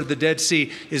east, toward the Dead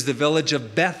Sea, is the village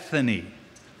of Bethany,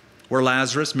 where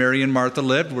Lazarus, Mary, and Martha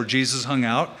lived, where Jesus hung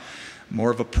out, more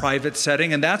of a private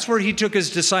setting. And that's where he took his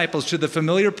disciples, to the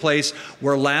familiar place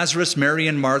where Lazarus, Mary,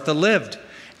 and Martha lived.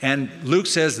 And Luke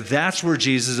says that's where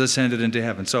Jesus ascended into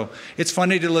heaven. So it's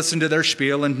funny to listen to their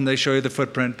spiel and they show you the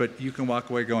footprint, but you can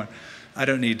walk away going, I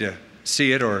don't need to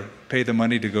see it or pay the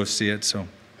money to go see it. So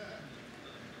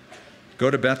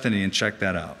go to Bethany and check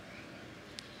that out.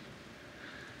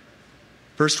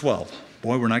 Verse 12.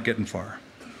 Boy, we're not getting far.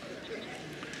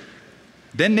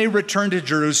 Then they returned to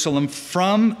Jerusalem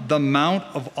from the Mount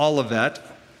of Olivet,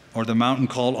 or the mountain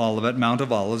called Olivet, Mount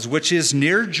of Olives, which is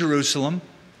near Jerusalem,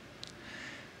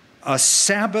 a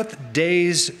Sabbath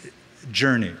day's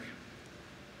journey.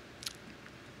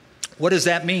 What does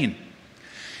that mean?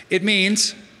 It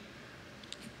means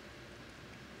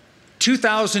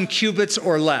 2,000 cubits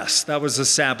or less. That was a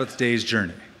Sabbath day's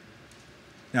journey.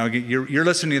 Now, you're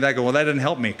listening to that, go, well, that didn't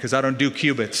help me because I don't do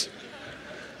cubits.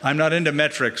 I'm not into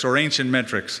metrics or ancient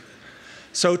metrics.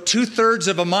 So 2/3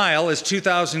 of a mile is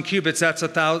 2,000 cubits. That's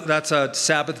a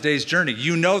Sabbath day's journey.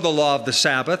 You know the law of the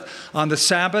Sabbath. On the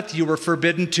Sabbath, you were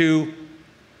forbidden to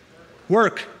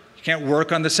work. You can't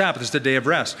work on the Sabbath. It's the day of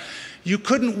rest. You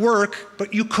couldn't work,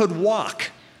 but you could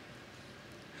walk.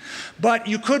 But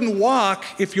you couldn't walk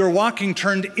if your walking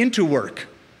turned into work.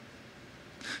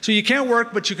 So you can't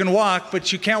work, but you can walk,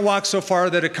 but you can't walk so far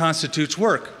that it constitutes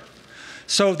work.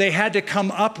 So they had to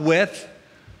come up with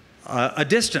a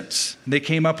distance. They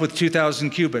came up with 2,000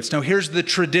 cubits. Now here's the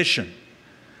tradition.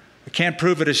 I can't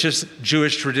prove it, it's just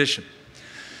Jewish tradition.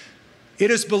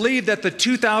 It is believed that the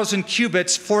 2,000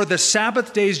 cubits for the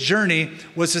Sabbath day's journey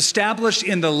was established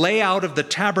in the layout of the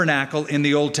tabernacle in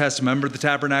the Old Testament. Remember the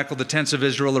tabernacle, the tents of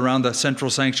Israel around the central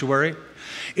sanctuary?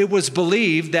 It was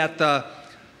believed that the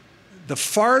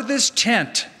farthest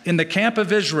tent in the camp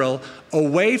of Israel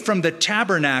away from the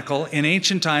tabernacle in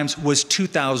ancient times was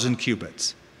 2,000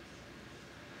 cubits.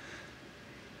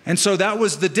 And so that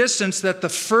was the distance that the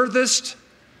furthest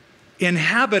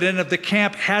inhabitant of the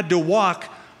camp had to walk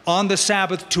on the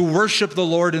Sabbath to worship the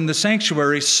Lord in the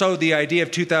sanctuary. So the idea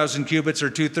of 2,000 cubits or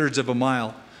 2/3 of a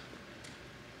mile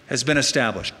has been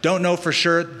established. Don't know for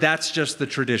sure. That's just the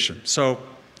tradition. So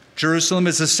Jerusalem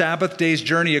is a Sabbath day's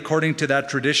journey according to that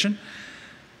tradition.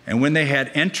 And when they had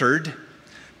entered,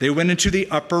 they went into the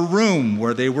upper room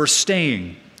where they were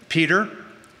staying. Peter,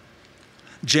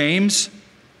 James,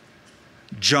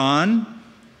 John.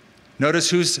 Notice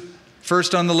who's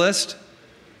first on the list?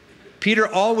 Peter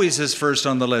always is first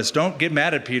on the list. Don't get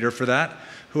mad at Peter for that.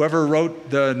 Whoever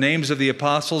wrote the names of the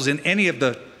apostles in any of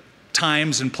the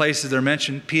times and places they're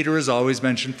mentioned, Peter is always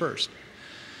mentioned first.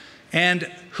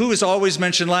 And who is always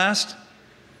mentioned last?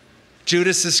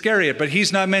 Judas Iscariot. But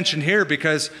he's not mentioned here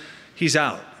because he's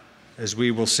out, as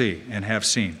we will see and have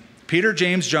seen. Peter,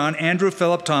 James, John, Andrew,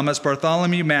 Philip, Thomas,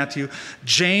 Bartholomew, Matthew,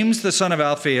 James the son of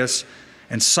Alphaeus,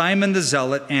 and Simon the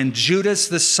Zealot, and Judas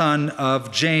the son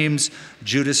of James.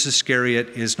 Judas Iscariot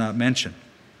is not mentioned.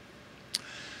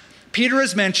 Peter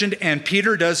is mentioned, and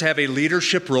Peter does have a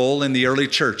leadership role in the early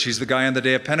church. He's the guy on the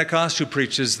day of Pentecost who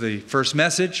preaches the first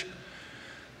message.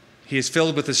 He is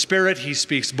filled with the Spirit. He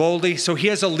speaks boldly, so he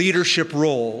has a leadership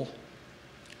role.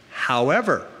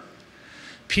 However,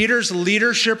 Peter's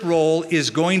leadership role is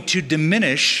going to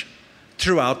diminish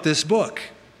throughout this book.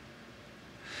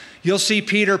 You'll see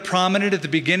Peter prominent at the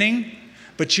beginning,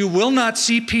 but you will not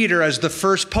see Peter as the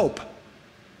first pope.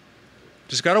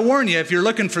 Just got to warn you, if you're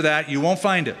looking for that, you won't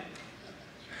find it.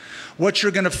 What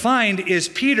you're going to find is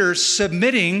Peter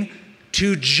submitting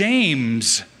to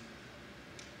James.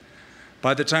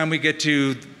 By the time we get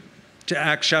to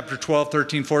Acts chapter 12,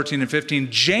 13, 14, and 15,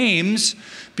 James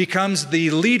becomes the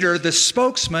leader, the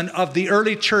spokesman of the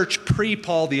early church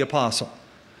pre-Paul the Apostle.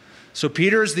 So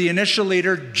Peter is the initial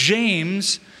leader.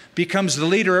 James becomes the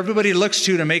leader everybody looks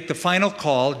to make the final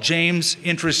call. James,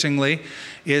 interestingly,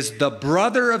 is the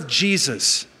brother of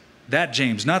Jesus. That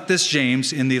James, not this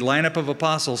James in the lineup of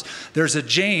apostles. There's a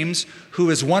James who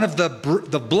is one of the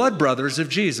blood brothers of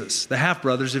Jesus, the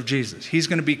half-brothers of Jesus. He's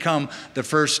going to become the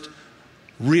first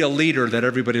real leader that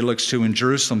everybody looks to in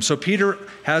Jerusalem. So Peter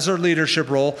has a leadership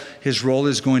role. His role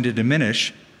is going to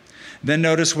diminish. Then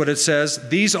notice what it says.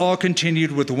 These all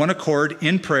continued with one accord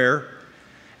in prayer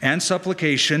and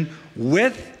supplication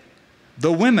with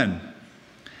the women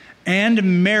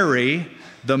and Mary,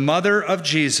 the mother of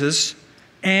Jesus,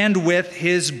 and with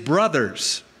his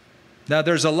brothers. Now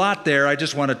there's a lot there. I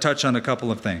just want to touch on a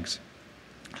couple of things.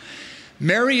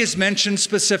 Mary is mentioned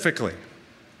specifically,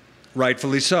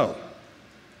 rightfully so,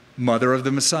 mother of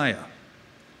the Messiah.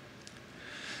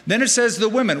 Then it says the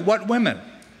women. What women?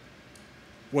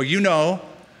 Well, you know,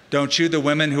 don't you, the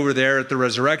women who were there at the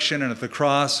resurrection and at the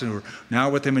cross, who are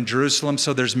now with him in Jerusalem.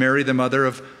 So there's Mary, the mother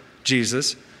of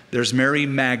Jesus. There's Mary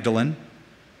Magdalene.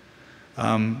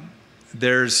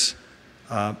 There's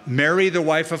Mary, the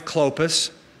wife of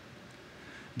Clopas.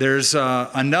 There's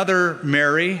another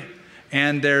Mary,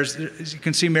 and there's, as you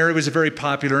can see, Mary was a very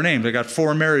popular name. They got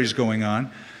 4 Marys going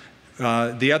on.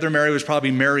 The other Mary was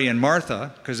probably Mary and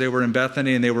Martha, because they were in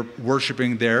Bethany and they were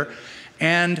worshiping there.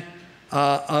 And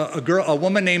a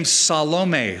woman named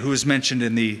Salome, who is mentioned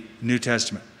in the New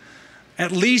Testament.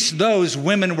 At least those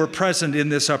women were present in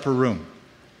this upper room.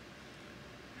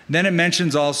 Then it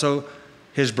mentions also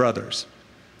his brothers.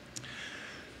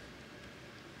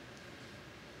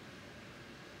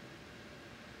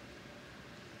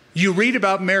 You read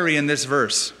about Mary in this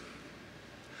verse.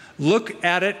 Look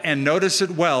at it and notice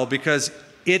it well, because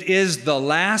it is the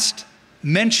last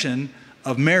mention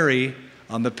of Mary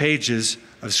on the pages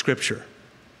of Scripture.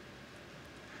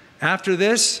 After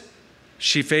this,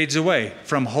 she fades away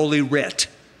from Holy Writ.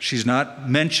 She's not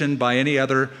mentioned by any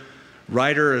other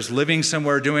writer as living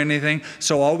somewhere doing anything.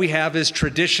 So all we have is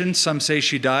tradition. Some say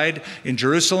she died in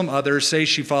Jerusalem. Others say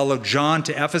she followed John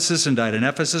to Ephesus and died in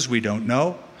Ephesus. We don't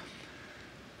know.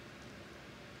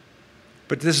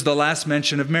 But this is the last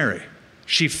mention of Mary.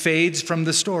 She fades from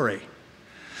the story.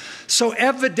 So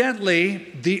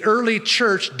evidently, the early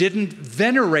church didn't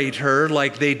venerate her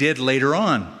like they did later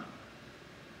on.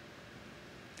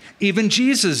 Even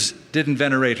Jesus didn't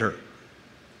venerate her.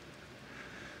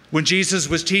 When Jesus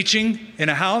was teaching in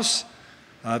a house,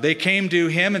 they came to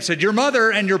him and said, "Your mother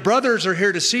and your brothers are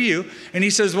here to see you." And he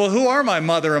says, "Well, who are my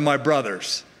mother and my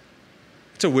brothers?"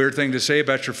 It's a weird thing to say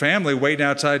about your family waiting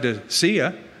outside to see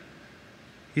you.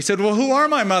 He said, "Well, who are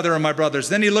my mother and my brothers?"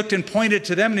 Then he looked and pointed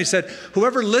to them and he said,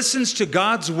 "Whoever listens to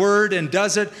God's word and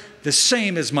does it, the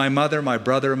same is my mother, my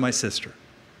brother, and my sister."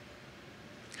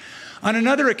 On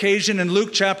another occasion in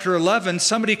Luke chapter 11,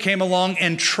 somebody came along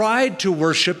and tried to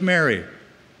worship Mary.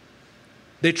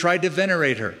 They tried to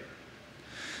venerate her.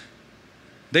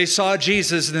 They saw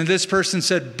Jesus, and then this person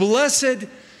said, "Blessed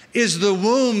is the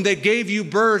womb that gave you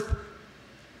birth,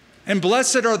 and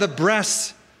blessed are the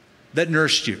breasts that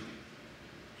nursed you."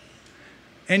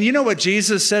 And you know what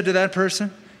Jesus said to that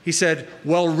person? He said,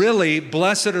 "Well, really,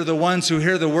 blessed are the ones who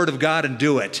hear the word of God and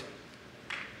do it."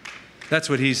 That's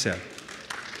what he said.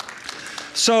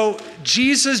 So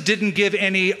Jesus didn't give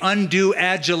any undue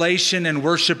adulation and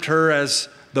worshiped her as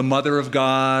the mother of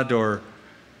God or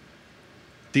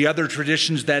the other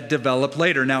traditions that developed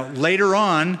later. Now, later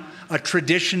on, a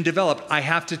tradition developed. I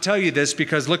have to tell you this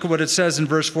because look at what it says in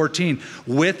verse 14.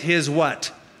 With his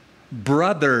what?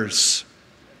 Brothers.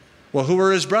 Well, who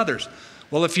were his brothers?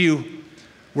 Well, if you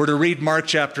were to read Mark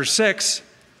chapter 6,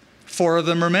 4 of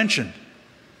them are mentioned.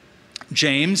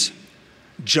 James,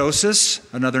 Joseph,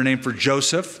 another name for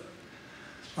Joseph,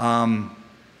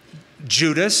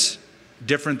 Judas,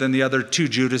 different than the other 2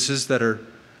 Judases that are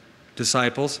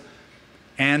disciples,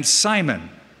 and Simon,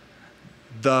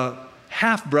 the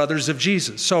half-brothers of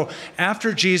Jesus. So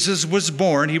after Jesus was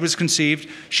born, he was conceived.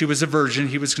 She was a virgin.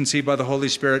 He was conceived by the Holy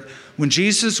Spirit. When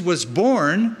Jesus was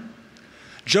born,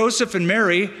 Joseph and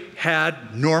Mary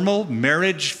had normal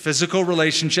marriage, physical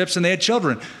relationships, and they had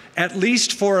children. At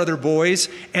least 4 other boys.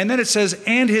 And then it says,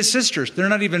 and his sisters. They're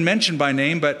not even mentioned by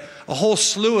name, but a whole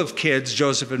slew of kids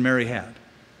Joseph and Mary had.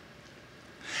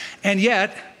 And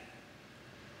yet,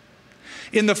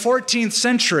 in the 14th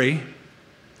century,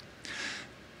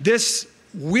 this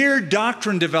weird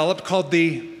doctrine developed called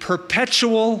the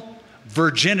perpetual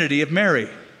virginity of Mary.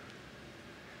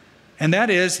 And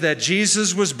that is that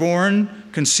Jesus was born,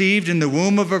 conceived in the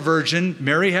womb of a virgin.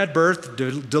 Mary had birth,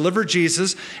 delivered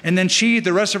Jesus, and then she,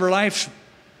 the rest of her life,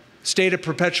 stayed a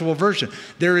perpetual virgin.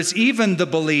 There is even the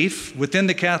belief within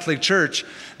the Catholic Church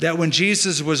that when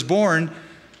Jesus was born,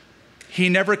 he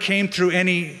never came through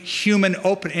any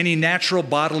any natural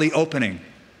bodily opening.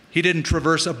 He didn't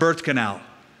traverse a birth canal.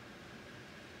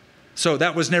 So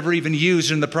that was never even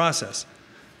used in the process.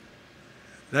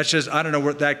 That's just, I don't know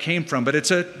where that came from, but it's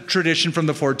a tradition from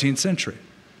the 14th century.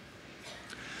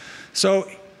 So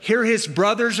here his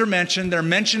brothers are mentioned. They're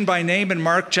mentioned by name in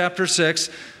Mark chapter 6.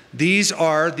 These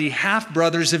are the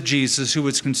half-brothers of Jesus who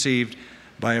was conceived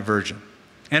by a virgin.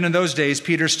 And in those days,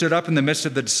 Peter stood up in the midst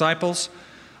of the disciples.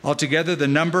 Altogether, the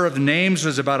number of names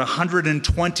was about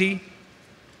 120.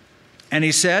 And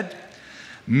he said,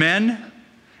 "Men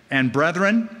and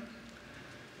brethren,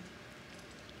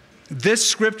 this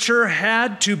scripture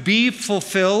had to be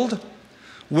fulfilled,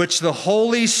 which the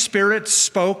Holy Spirit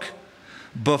spoke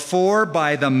before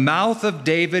by the mouth of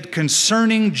David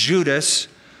concerning Judas,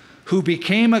 who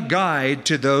became a guide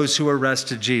to those who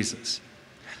arrested Jesus."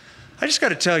 I just got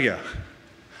to tell you,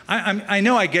 I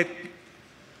know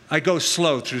I go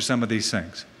slow through some of these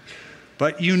things,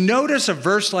 but you notice a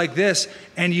verse like this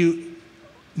and you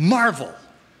marvel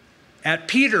at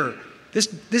Peter. This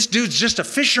dude's just a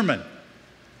fisherman.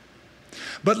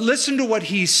 But listen to what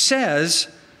he says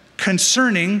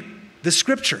concerning the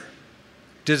scripture.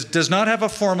 Does not have a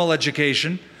formal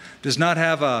education, does not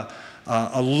have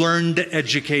a learned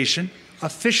education, a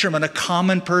fisherman, a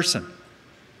common person.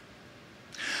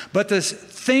 But the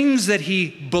things that he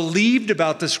believed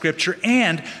about the scripture,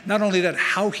 and not only that,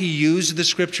 how he used the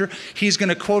scripture, he's going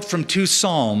to quote from 2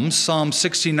 Psalms, Psalm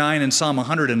 69 and Psalm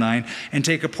 109, and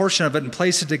take a portion of it and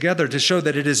place it together to show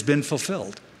that it has been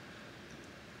fulfilled.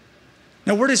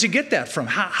 Now, where does he get that from?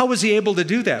 How was he able to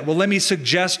do that? Well, let me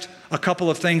suggest a couple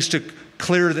of things to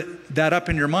clear that up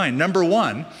in your mind. Number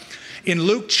one, in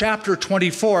Luke chapter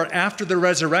 24, after the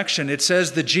resurrection, it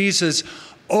says that Jesus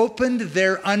opened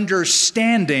their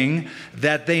understanding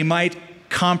that they might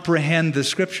comprehend the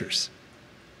scriptures.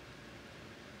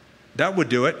 That would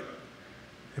do it.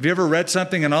 Have you ever read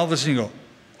something and all of a sudden you go,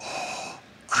 "Oh,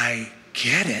 I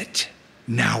get it.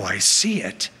 Now I see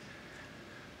it."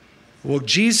 Well,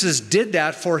 Jesus did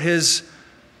that for his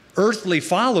earthly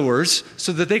followers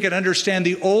so that they could understand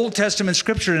the Old Testament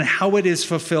scripture and how it is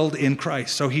fulfilled in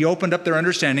Christ. So he opened up their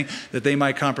understanding that they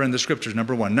might comprehend the scriptures,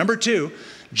 number one. Number two,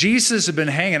 Jesus had been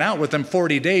hanging out with them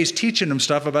 40 days, teaching them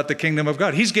stuff about the kingdom of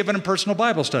God. He's given them personal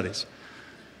Bible studies.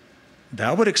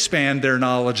 That would expand their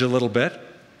knowledge a little bit.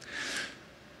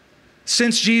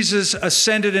 Since Jesus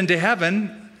ascended into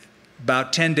heaven,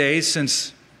 about 10 days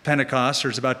since Pentecost, or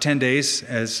it's about 10 days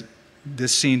as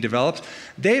this scene develops,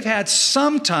 they've had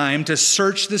some time to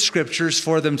search the scriptures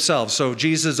for themselves. So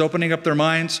Jesus opening up their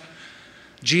minds,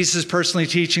 Jesus personally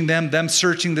teaching them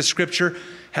searching the scripture,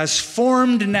 has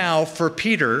formed now for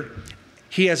Peter,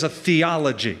 he has a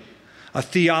theology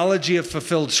of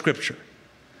fulfilled scripture.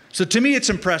 So to me it's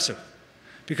impressive,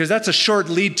 because that's a short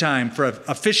lead time for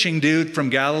a fishing dude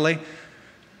from Galilee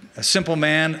a simple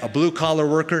man, a blue-collar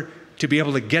worker, to be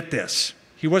able to get this.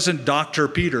 He wasn't Dr.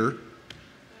 Peter.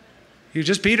 He was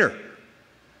just Peter.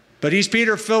 But he's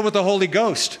Peter filled with the Holy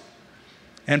Ghost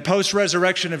and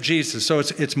post-resurrection of Jesus. So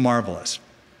it's marvelous.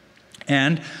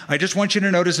 And I just want you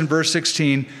to notice in verse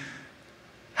 16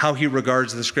 how he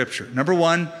regards the Scripture. Number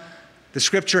one, the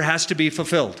Scripture has to be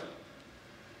fulfilled.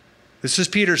 This is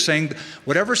Peter saying,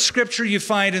 whatever Scripture you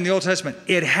find in the Old Testament,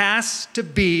 it has to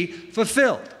be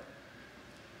fulfilled.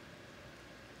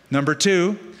 Number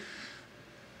two,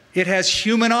 it has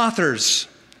human authors.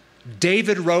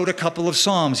 David wrote a couple of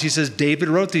Psalms. He says David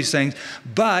wrote these things.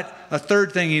 But a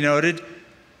third thing he noted,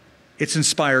 it's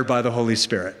inspired by the Holy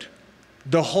Spirit.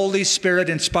 The Holy Spirit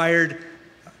inspired,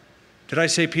 did I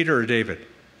say Peter or David?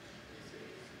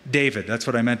 David, that's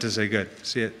what I meant to say. Good.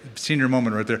 See it, senior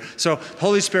moment right there. So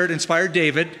Holy Spirit inspired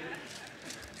David,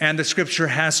 and the Scripture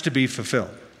has to be fulfilled.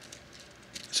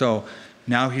 So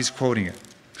now he's quoting it.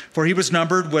 For he was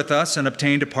numbered with us and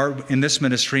obtained a part in this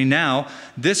ministry. Now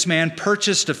this man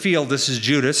purchased a field, this is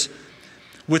Judas,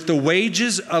 with the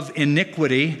wages of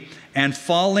iniquity, and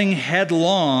falling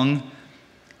headlong,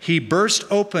 he burst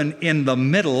open in the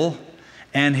middle,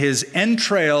 and his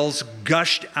entrails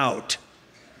gushed out.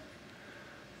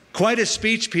 Quite a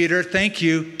speech, Peter. Thank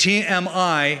you.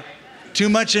 TMI. Too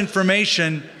much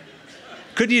information.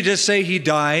 Couldn't you just say he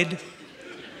died?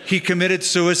 He committed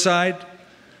suicide?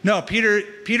 No,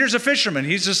 Peter's a fisherman.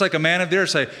 He's just like a man of the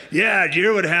earth. Say, yeah, did you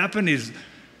hear what happened?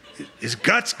 His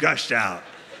guts gushed out.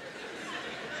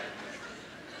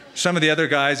 Some of the other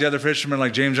guys, the other fishermen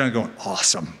like James John going,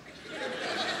 awesome.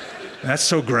 That's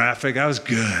so graphic. That was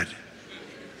good.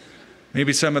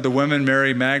 Maybe some of the women,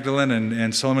 Mary Magdalene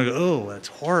and Solomon, go, oh, that's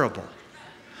horrible.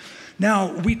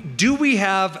 Now, do we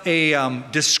have a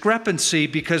discrepancy,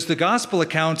 because the gospel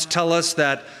accounts tell us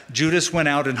that Judas went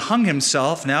out and hung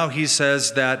himself. Now he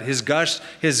says that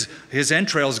his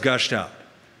entrails gushed out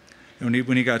when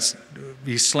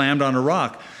he slammed on a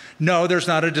rock. No, there's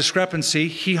not a discrepancy.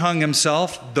 He hung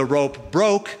himself. The rope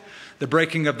broke. The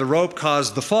breaking of the rope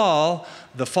caused the fall.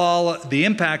 The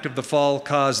impact of the fall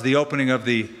caused the opening of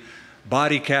the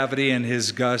body cavity, and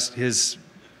his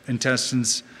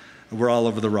intestines were all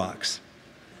over the rocks.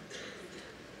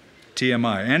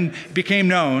 TMI. And became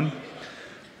known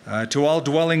to all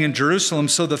dwelling in Jerusalem.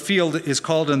 So the field is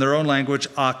called in their own language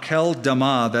Akel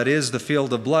Dama, that is, the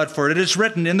field of blood. For it is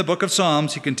written in the book of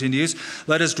Psalms, he continues,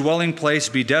 let his dwelling place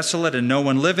be desolate and no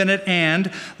one live in it,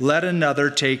 and let another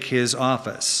take his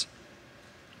office.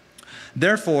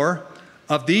 Therefore,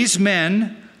 of these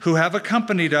men who have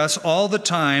accompanied us all the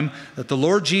time that the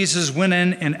Lord Jesus went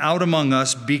in and out among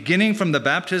us, beginning from the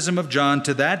baptism of John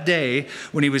to that day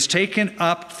when he was taken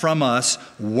up from us,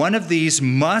 one of these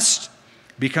must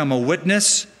become a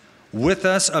witness with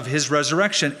us of his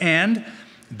resurrection. And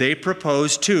they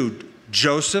proposed two,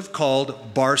 Joseph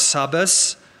called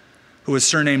Barsabbas, who was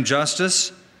surnamed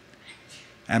Justus,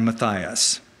 and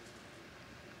Matthias.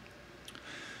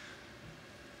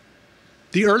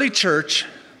 The early church,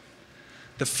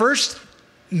 the first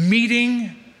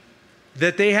meeting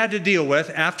that they had to deal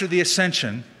with after the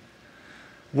ascension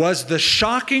was the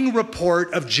shocking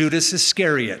report of Judas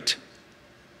Iscariot.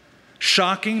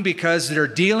 Shocking because they're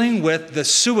dealing with the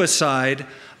suicide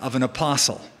of an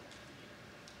apostle.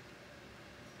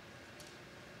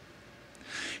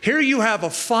 Here you have a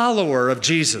follower of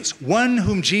Jesus, one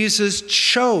whom Jesus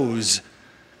chose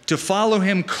to follow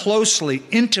him closely,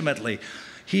 intimately.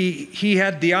 He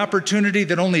had the opportunity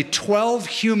that only 12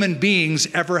 human beings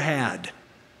ever had.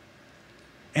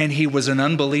 And he was an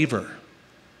unbeliever.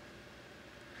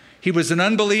 He was an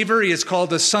unbeliever. He is called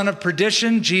the son of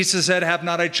perdition. Jesus said, have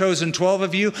not I chosen 12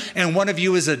 of you, and one of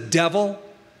you is a devil?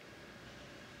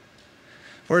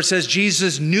 Or it says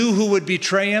Jesus knew who would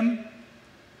betray him.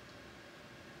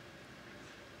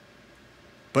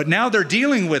 But now they're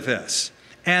dealing with this,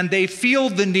 and they feel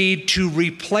the need to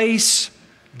replace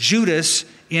Judas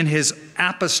in his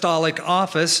apostolic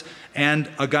office,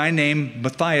 and a guy named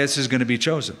Matthias is going to be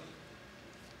chosen.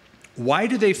 Why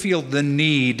do they feel the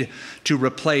need to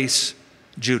replace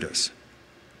Judas?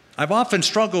 I've often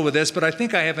struggled with this, but I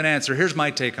think I have an answer. Here's my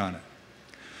take on it.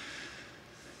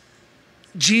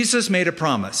 Jesus made a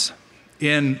promise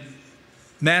in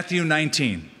Matthew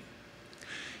 19.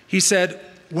 He said,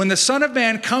 when the Son of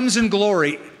Man comes in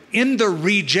glory in the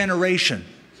regeneration,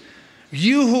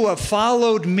 you who have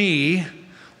followed me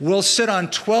will sit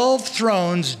on 12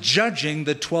 thrones judging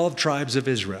the 12 tribes of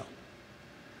Israel.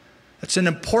 That's an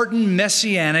important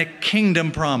messianic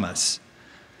kingdom promise.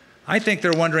 I think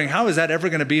they're wondering, how is that ever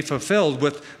going to be fulfilled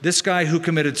with this guy who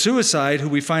committed suicide, who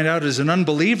we find out is an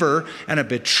unbeliever and a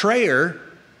betrayer?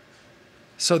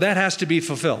 So that has to be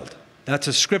fulfilled. That's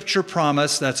a scripture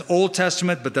promise. That's Old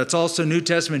Testament, but that's also New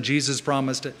Testament. Jesus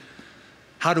promised it.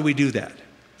 How do we do that?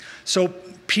 So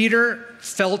Peter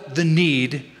felt the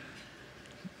need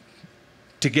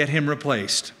to get him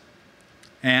replaced.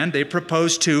 And they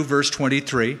proposed to, verse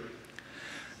 23.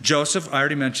 Joseph, I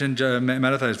already mentioned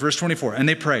Mattathias, verse 24. And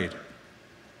they prayed.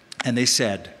 And they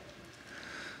said,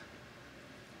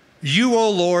 "You, O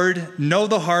Lord, know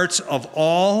the hearts of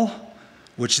all,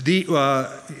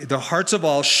 the hearts of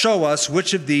all. Show us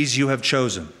which of these you have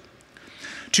chosen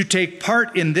to take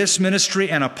part in this ministry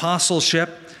and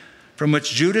apostleship, from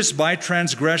which Judas by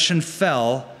transgression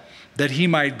fell, that he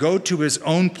might go to his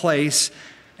own place.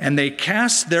 And they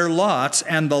cast their lots,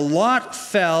 and the lot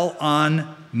fell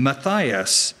on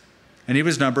Matthias, and he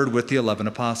was numbered with the 11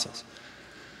 apostles."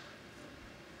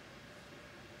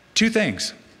 Two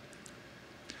things.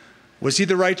 Was he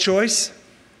the right choice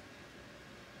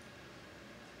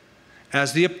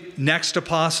as the next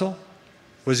apostle?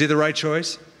 Was he the right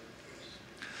choice?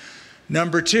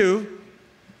 Number two,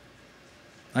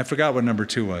 I forgot what number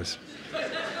two was.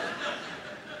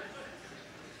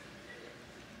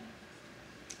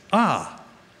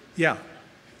 Yeah.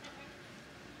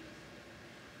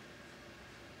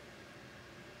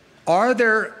 Are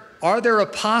there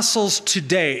apostles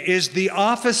today? Is the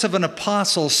office of an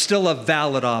apostle still a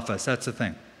valid office? That's the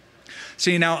thing.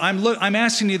 See, now I'm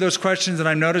asking you those questions, and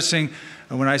I'm noticing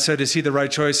when I said, "Is he the right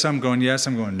choice?" Some going, yes.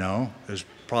 I'm going, no. There's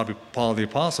probably Paul the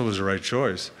apostle was the right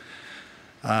choice.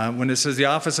 When it says the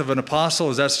office of an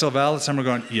apostle, is that still valid? Some are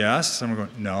going, yes. Some are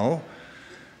going, no.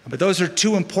 But those are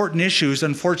two important issues.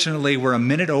 Unfortunately, we're a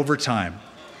minute over time.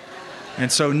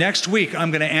 And so next week, I'm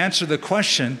going to answer the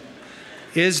question,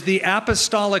 is the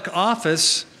apostolic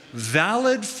office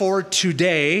valid for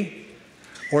today,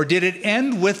 or did it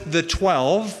end with the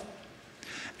 12?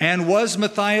 And was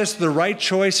Matthias the right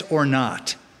choice or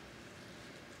not?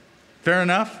 Fair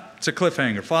enough? It's a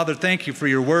cliffhanger. Father, thank you for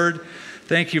your word.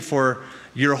 Thank you for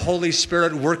your Holy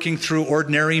Spirit working through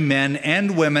ordinary men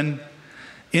and women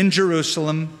in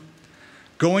Jerusalem,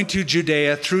 going to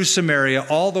Judea, through Samaria,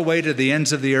 all the way to the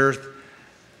ends of the earth.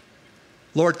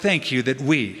 Lord, thank you that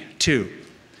we, too,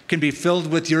 can be filled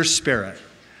with your Spirit.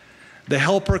 The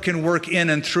Helper can work in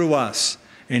and through us,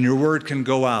 and your word can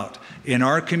go out in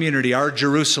our community, our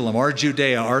Jerusalem, our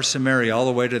Judea, our Samaria, all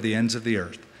the way to the ends of the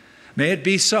earth. May it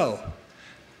be so.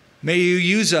 May you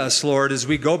use us, Lord, as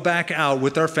we go back out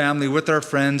with our family, with our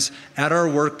friends, at our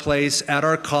workplace, at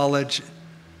our college.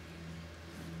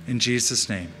 In Jesus'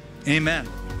 name, amen.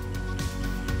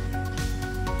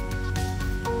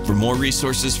 For more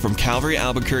resources from Calvary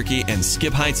Albuquerque and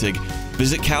Skip Heitzig,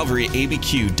 visit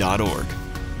calvaryabq.org.